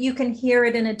so that you can hear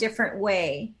it in a different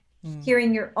way,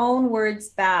 hearing your own words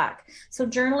back. So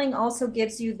journaling also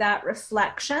gives you that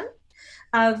reflection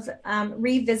of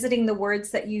revisiting the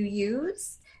words that you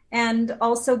use, and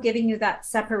also giving you that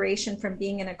separation from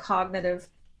being in a cognitive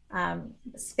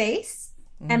space,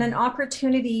 and an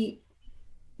opportunity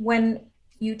when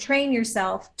you train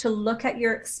yourself to look at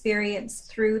your experience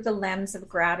through the lens of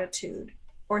gratitude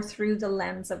or through the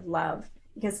lens of love,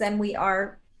 because then we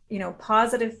are,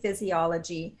 positive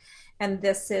physiology. And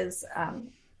this is,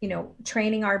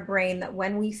 training our brain that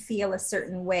when we feel a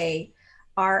certain way,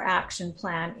 our action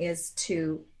plan is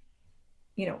to,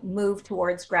 move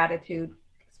towards gratitude,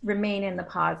 remain in the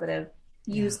positive,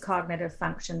 use cognitive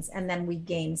functions, and then we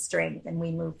gain strength and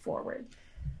we move forward.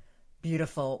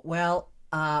 Beautiful. Well,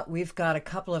 we've got a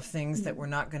couple of things that we're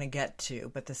not going to get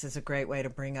to, but this is a great way to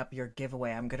bring up your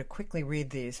giveaway. I'm going to quickly read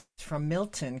these. From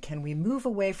Milton, can we move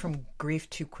away from grief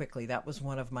too quickly? That was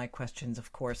one of my questions,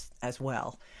 of course, as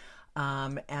well.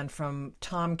 And from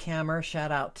Tom Kammer,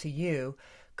 shout out to you.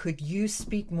 Could you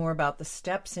speak more about the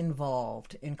steps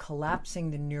involved in collapsing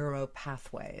the neuro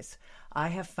pathways? I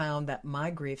have found that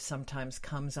my grief sometimes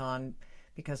comes on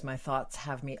because my thoughts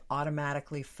have me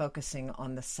automatically focusing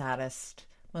on the saddest,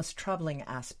 most troubling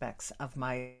aspects of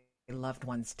my loved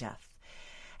one's death.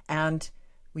 And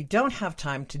we don't have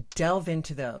time to delve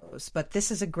into those, but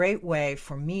this is a great way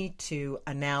for me to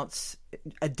announce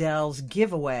Adele's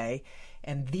giveaway.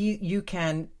 And you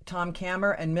can, Tom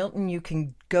Kammer and Milton, you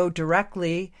can go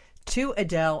directly to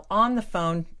Adele on the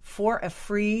phone for a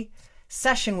free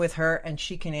session with her, and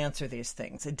she can answer these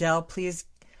things. Adele, please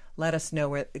let us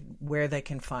know where they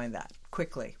can find that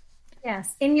quickly.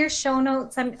 Yes. In your show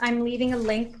notes, I'm leaving a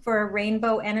link for a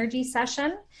rainbow energy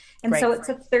session. And so it's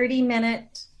a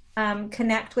 30-minute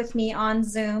connect with me on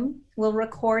Zoom. We'll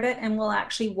record it and we'll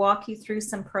actually walk you through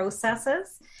some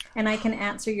processes, and I can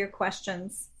answer your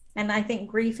questions. And I think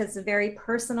grief is a very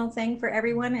personal thing for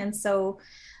everyone. And so,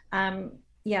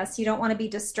 yes, you don't want to be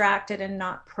distracted and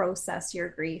not process your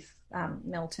grief,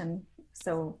 Milton.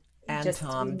 So, and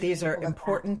Tom, these are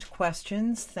important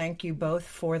questions. Thank you both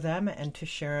for them, and to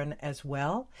Sharon as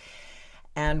well.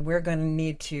 And we're going to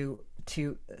need to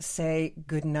say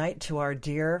goodnight to our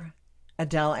dear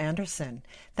Adele Anderson.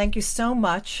 Thank you so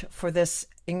much for this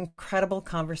incredible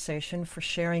conversation, for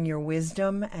sharing your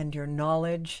wisdom and your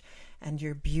knowledge and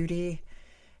your beauty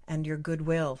and your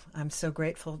goodwill. I'm so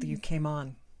grateful that you came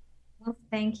on. Well,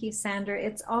 thank you, Sandra.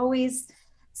 It's always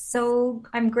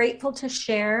I'm grateful to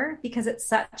share, because it's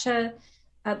such a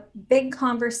big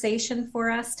conversation for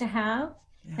us to have.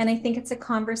 Yeah. And I think it's a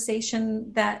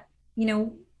conversation that,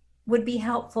 would be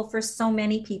helpful for so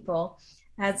many people.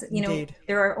 As Indeed.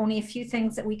 There are only a few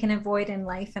things that we can avoid in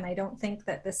life, and I don't think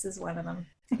that this is one of them.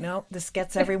 No, this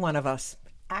gets every one of us.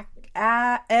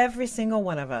 Every single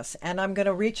one of us. And I'm going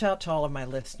to reach out to all of my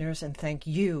listeners and thank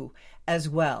you as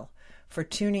well for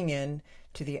tuning in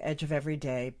to The Edge of Every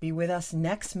Day. Be with us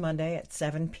next Monday at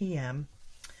 7 p.m.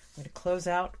 I'm going to close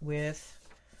out with,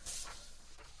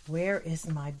 where is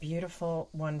my beautiful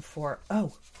one for,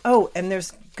 and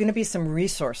there's going to be some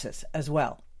resources as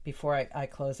well. Before I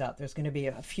close out, there's going to be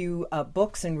a few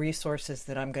books and resources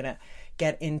that I'm going to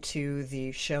get into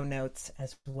the show notes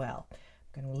as well.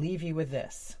 I'm going to leave you with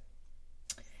this.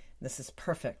 This is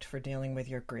perfect for dealing with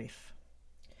your grief.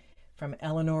 From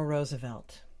Eleanor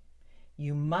Roosevelt.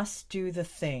 You must do the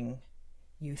thing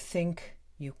you think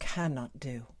you cannot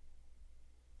do.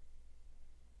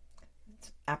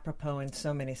 It's apropos in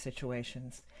so many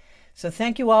situations. So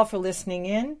thank you all for listening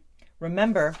in.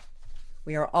 Remember,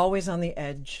 we are always on the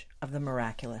edge of the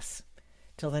miraculous.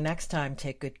 Till the next time,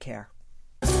 take good care.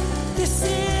 This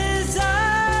is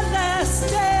our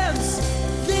last dance.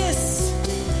 This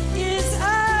is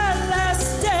our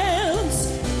last dance.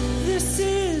 This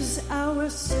is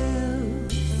ourselves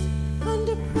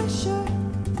under pressure.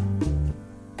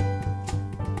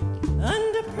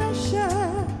 Under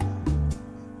pressure.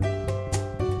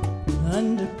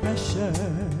 Under pressure.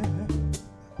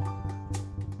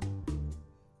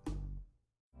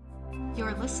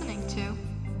 You're listening to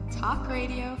Talk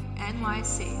Radio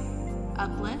NYC.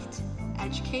 Uplift,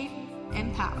 educate,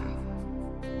 empower.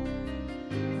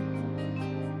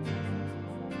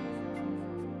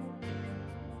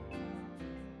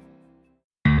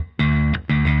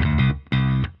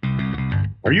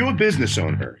 Are you a business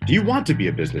owner? Do you want to be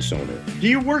a business owner? Do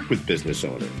you work with business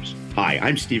owners? Hi,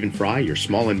 I'm Stephen Fry, your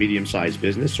small and medium-sized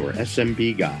business or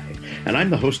SMB guy, and I'm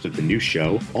the host of the new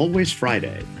show, Always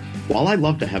Friday. While I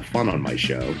love to have fun on my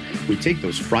show, we take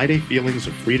those Friday feelings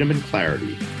of freedom and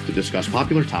clarity to discuss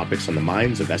popular topics on the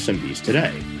minds of SMBs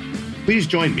today. Please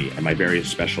join me and my various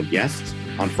special guests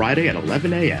on Friday at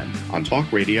 11 a.m. on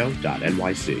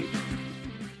talkradio.nyc.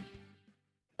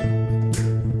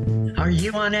 Are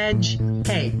you on edge?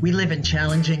 Hey, we live in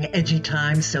challenging, edgy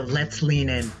times, so let's lean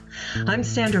in. I'm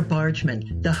Sandra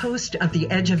Bargman, the host of The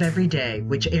Edge of Every Day,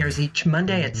 which airs each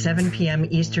Monday at 7 p.m.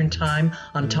 Eastern Time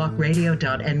on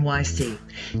talkradio.nyc.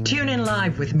 Tune in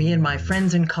live with me and my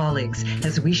friends and colleagues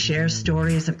as we share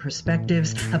stories and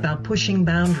perspectives about pushing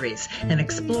boundaries and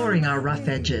exploring our rough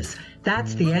edges.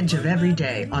 That's The Edge of Every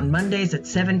Day on Mondays at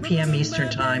 7 p.m. Eastern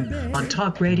Time on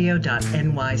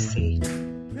talkradio.nyc.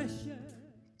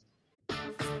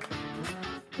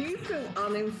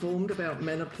 Uninformed about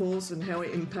menopause and how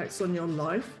it impacts on your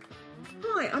life?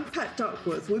 Hi, I'm Pat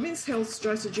Duckworth, women's health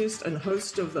strategist and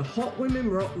host of the Hot Women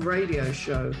Rock radio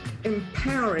show,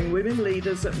 empowering women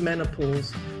leaders at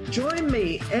menopause. Join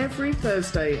me every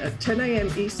Thursday at 10 a.m.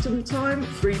 Eastern Time,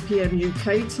 3 p.m.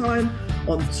 UK time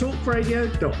on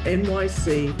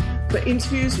talkradio.nyc for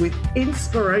interviews with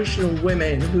inspirational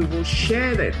women who will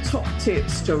share their top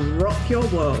tips to rock your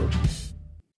world.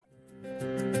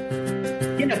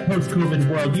 In a post-COVID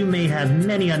world, you may have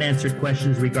many unanswered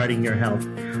questions regarding your health.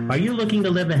 Are you looking to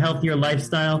live a healthier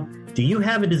lifestyle? Do you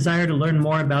have a desire to learn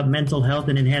more about mental health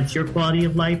and enhance your quality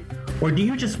of life? Or do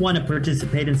you just want to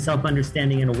participate in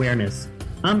self-understanding and awareness?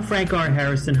 I'm Frank R.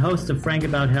 Harrison, host of Frank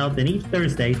About Health, and each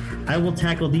Thursday, I will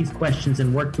tackle these questions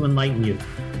and work to enlighten you.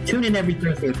 Tune in every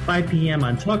Thursday at 5 p.m.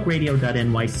 on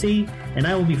talkradio.nyc, and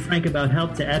I will be Frank About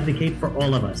Health to advocate for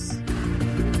all of us.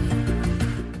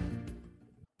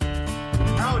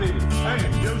 I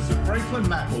am Joseph Franklin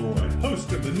McElroy,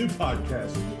 host of the new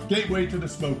podcast, Gateway to the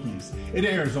Smokies. It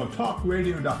airs on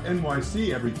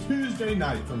talkradio.nyc every Tuesday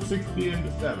night from 6 p.m.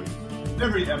 to 7.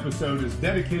 Every episode is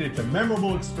dedicated to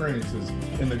memorable experiences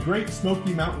in the Great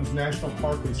Smoky Mountains National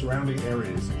Park and surrounding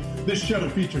areas. This show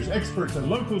features experts and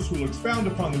locals who will expound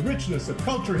upon the richness of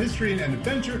culture, history, and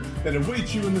adventure that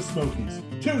awaits you in the Smokies.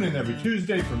 Tune in every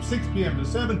Tuesday from 6 p.m. to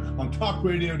 7 on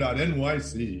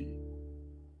talkradio.nyc.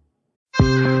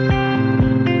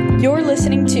 You're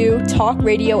listening to Talk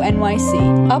Radio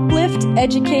NYC. Uplift,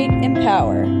 educate,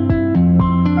 empower.